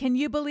guy. Can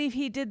you believe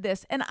he did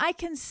this? And I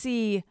can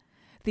see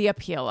the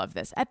appeal of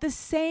this. At the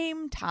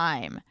same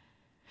time,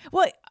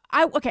 well,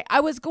 I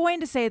was going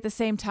to say at the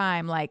same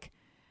time, like,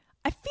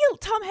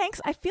 Tom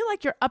Hanks, I feel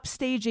like you're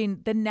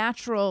upstaging the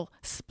natural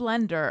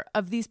splendor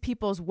of these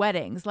people's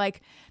weddings.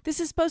 Like,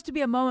 this is supposed to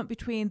be a moment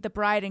between the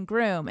bride and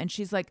groom. And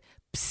she's like,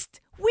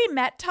 psst, we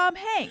met Tom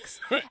Hanks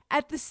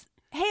at this.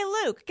 Hey,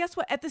 Luke, guess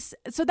what? At this.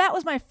 So that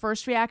was my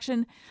first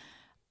reaction.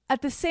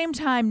 At the same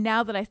time,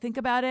 now that I think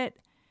about it,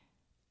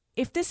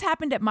 if this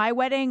happened at my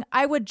wedding,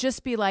 I would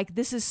just be like,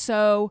 this is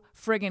so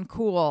friggin'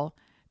 cool.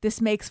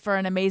 This makes for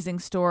an amazing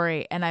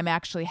story. And I'm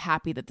actually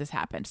happy that this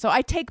happened. So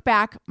I take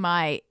back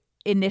my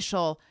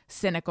initial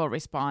cynical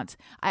response.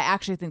 I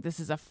actually think this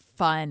is a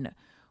fun,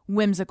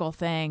 whimsical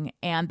thing.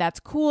 And that's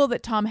cool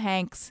that Tom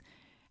Hanks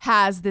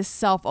has this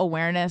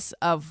self-awareness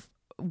of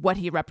what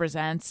he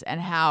represents and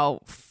how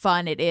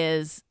fun it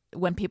is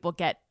when people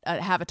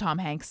have a Tom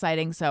Hanks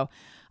sighting. So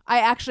I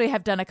actually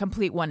have done a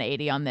complete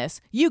 180 on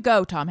this. You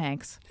go, Tom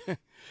Hanks.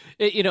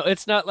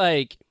 It's not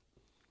like,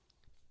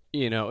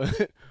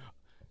 OJ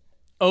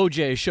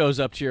shows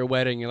up to your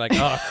wedding. You're like,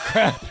 oh,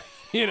 crap.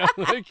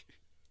 Like,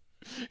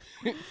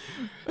 hey,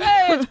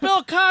 it's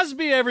Bill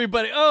Cosby,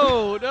 everybody.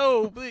 Oh,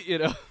 no,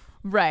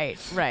 Right.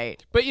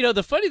 But,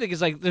 the funny thing is,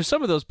 like, there's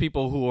some of those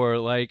people who are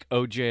like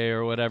OJ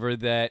or whatever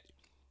that,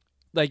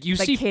 like, you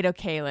see Kato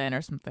Kaelin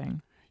or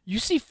something. You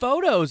see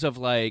photos of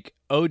like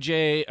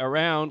OJ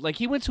around. Like,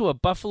 he went to a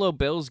Buffalo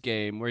Bills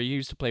game where he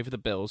used to play for the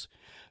Bills.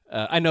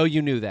 I know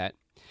you knew that.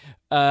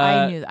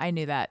 I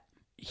knew that.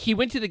 He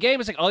went to the game.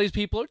 It's like all these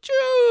people are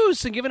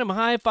juice and giving him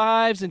high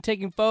fives and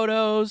taking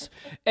photos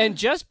and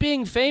just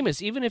being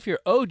famous. Even if you're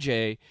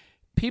OJ,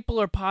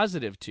 people are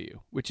positive to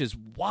you, which is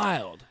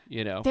wild.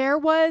 There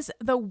was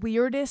the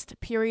weirdest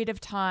period of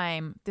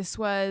time. This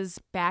was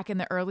back in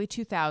the early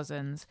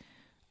 2000s.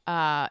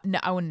 no,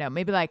 I wouldn't know,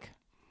 maybe like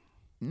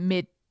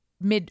mid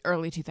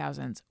early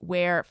 2000s,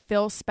 where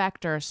Phil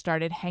Spector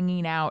started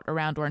hanging out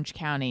around Orange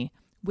County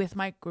with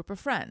my group of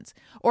friends.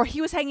 Or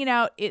he was hanging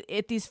out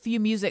at these few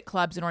music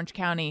clubs in Orange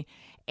County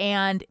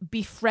and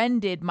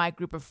befriended my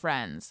group of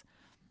friends.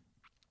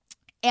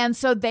 And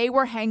so they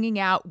were hanging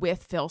out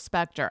with Phil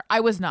Spector. I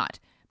was not,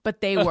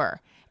 but they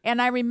were.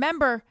 And I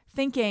remember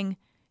thinking,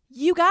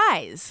 you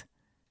guys,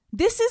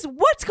 this is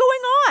what's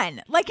going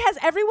on. Like, has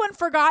everyone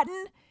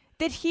forgotten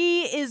that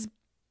he is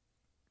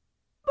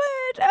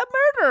a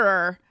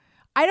murderer?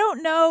 I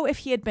don't know if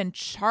he had been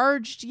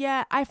charged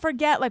yet. I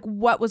forget like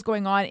what was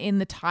going on in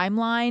the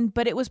timeline,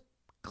 but it was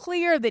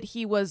clear that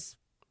he was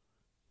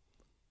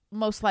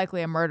most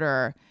likely a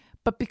murderer.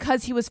 But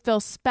because he was Phil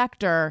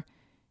Spector,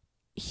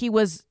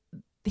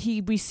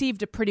 he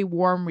received a pretty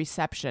warm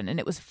reception, and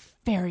it was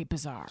very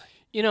bizarre.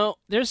 You know,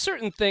 there's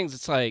certain things,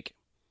 it's like,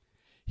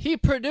 he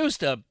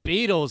produced a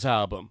Beatles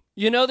album.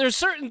 You know, there's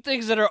certain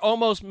things that are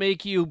almost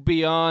make you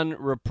beyond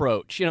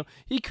reproach. You know,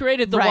 he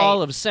created the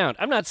wall of sound.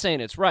 I'm not saying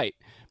it's right,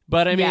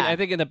 but I mean, I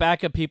think in the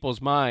back of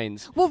people's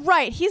minds. Well,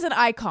 right. He's an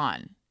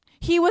icon.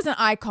 He was an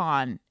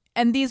icon,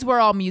 and these were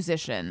all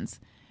musicians.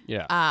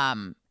 Yeah.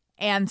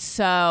 And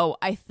so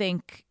I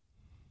think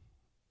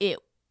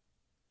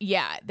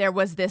there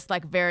was this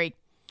like very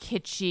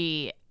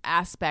kitschy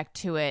aspect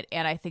to it,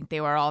 and I think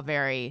they were all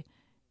very,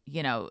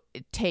 you know,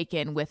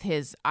 taken with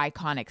his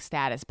iconic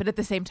status. But at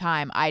the same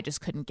time, I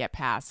just couldn't get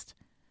past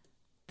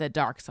the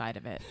dark side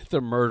of it.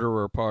 The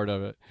murderer part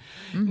of it.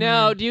 Mm-hmm.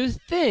 Now, do you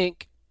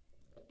think,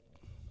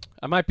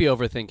 I might be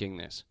overthinking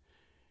this,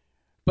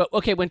 but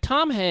okay, when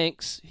Tom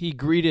Hanks, he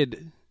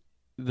greeted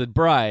the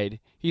bride,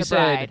 he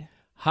said,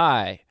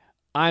 "Hi,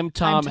 I'm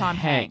Tom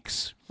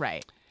Hanks."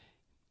 Right.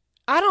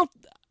 I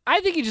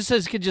think he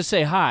could just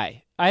say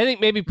hi. I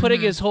think maybe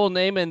putting his whole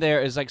name in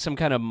there is like some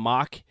kind of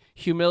mock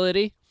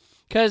humility,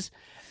 because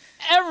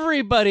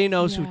everybody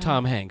knows who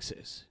Tom Hanks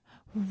is.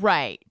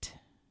 Right.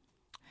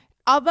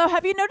 Although,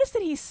 have you noticed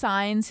that he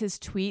signs his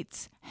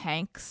tweets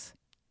Hanks?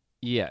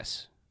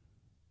 Yes.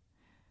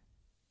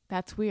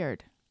 That's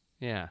weird.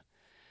 Yeah.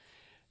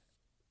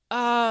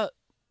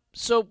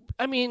 So,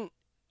 I mean,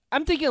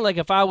 I'm thinking like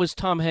if I was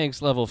Tom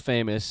Hanks level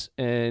famous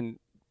and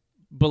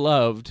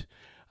beloved,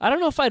 I don't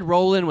know if I'd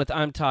roll in with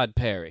I'm Todd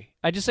Perry.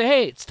 I'd just say,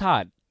 hey, it's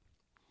Todd.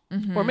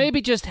 Mm-hmm. Or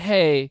maybe just,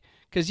 hey,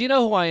 because you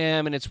know who I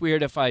am, and it's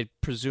weird if I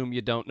presume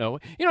you don't know.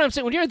 You know what I'm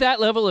saying? When you're that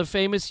level of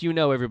famous, you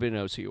know everybody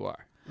knows who you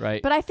are,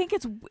 right? But I think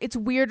it's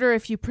weirder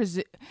if you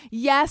presume.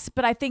 Yes,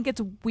 but I think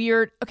it's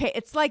weird. Okay,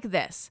 it's like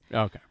this.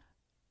 Okay.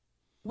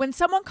 When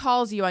someone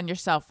calls you on your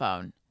cell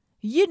phone,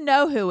 you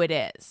know who it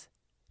is.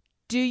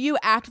 Do you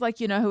act like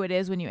you know who it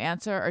is when you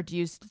answer, or do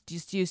you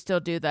still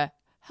do the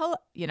hello,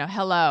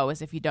 hello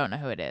as if you don't know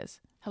who it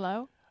is?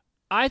 Hello?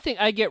 I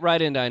think I get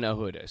right into I know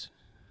who it is.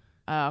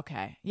 Oh,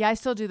 okay. Yeah, I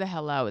still do the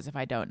hello as if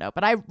I don't know,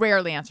 but I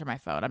rarely answer my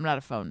phone. I'm not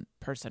a phone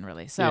person,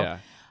 really. So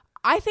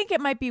I think it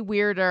might be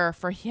weirder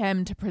for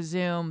him to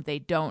presume they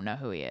don't know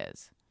who he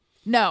is.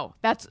 No,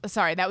 that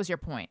was your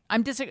point.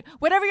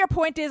 Whatever your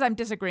point is, I'm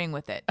disagreeing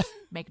with it.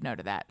 Make note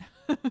of that.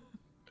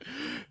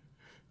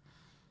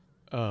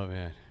 Oh,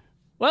 man.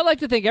 Well, I'd like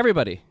to thank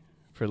everybody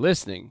for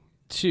listening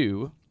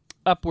to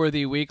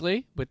Upworthy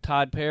Weekly with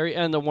Todd Perry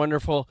and the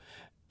wonderful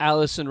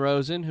Allison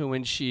Rosen, who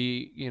when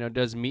she,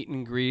 does meet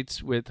and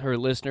greets with her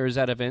listeners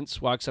at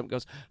events, walks up and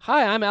goes,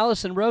 "Hi, I'm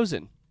Allison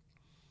Rosen."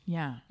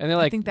 Yeah. And they're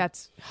like, I think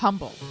that's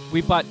humble.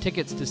 We bought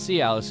tickets to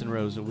see Allison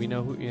Rosen. We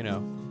know who,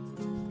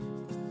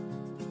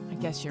 I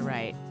guess you're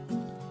right.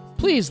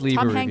 Please leave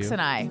a review. Tom Hanks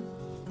and I.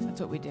 That's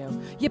what we do.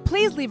 Yeah,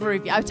 please leave a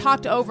review. I've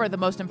talked over the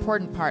most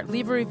important part.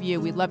 Leave a review.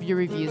 We love your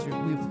reviews. We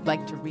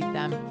like to read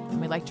them, and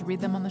we like to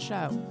read them on the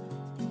show.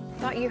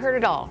 Thought you heard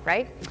it all,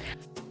 right?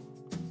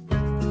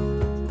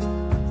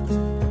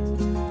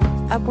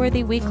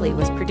 Upworthy Weekly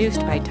was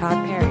produced by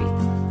Todd Perry.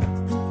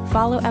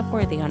 Follow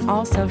Upworthy on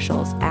all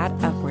socials at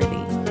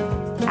Upworthy.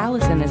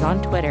 Allison is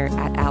on Twitter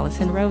at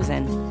Allison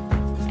Rosen.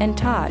 And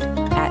Todd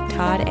at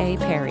Todd A.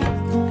 Perry.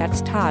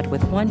 That's Todd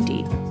with 1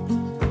 D.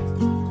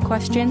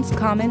 Questions,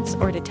 comments,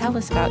 or to tell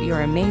us about your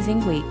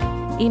amazing week,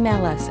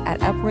 email us at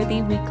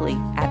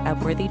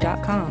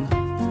upworthyweekly@upworthy.com.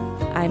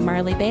 I'm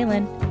Marley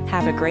Balin.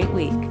 Have a great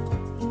week.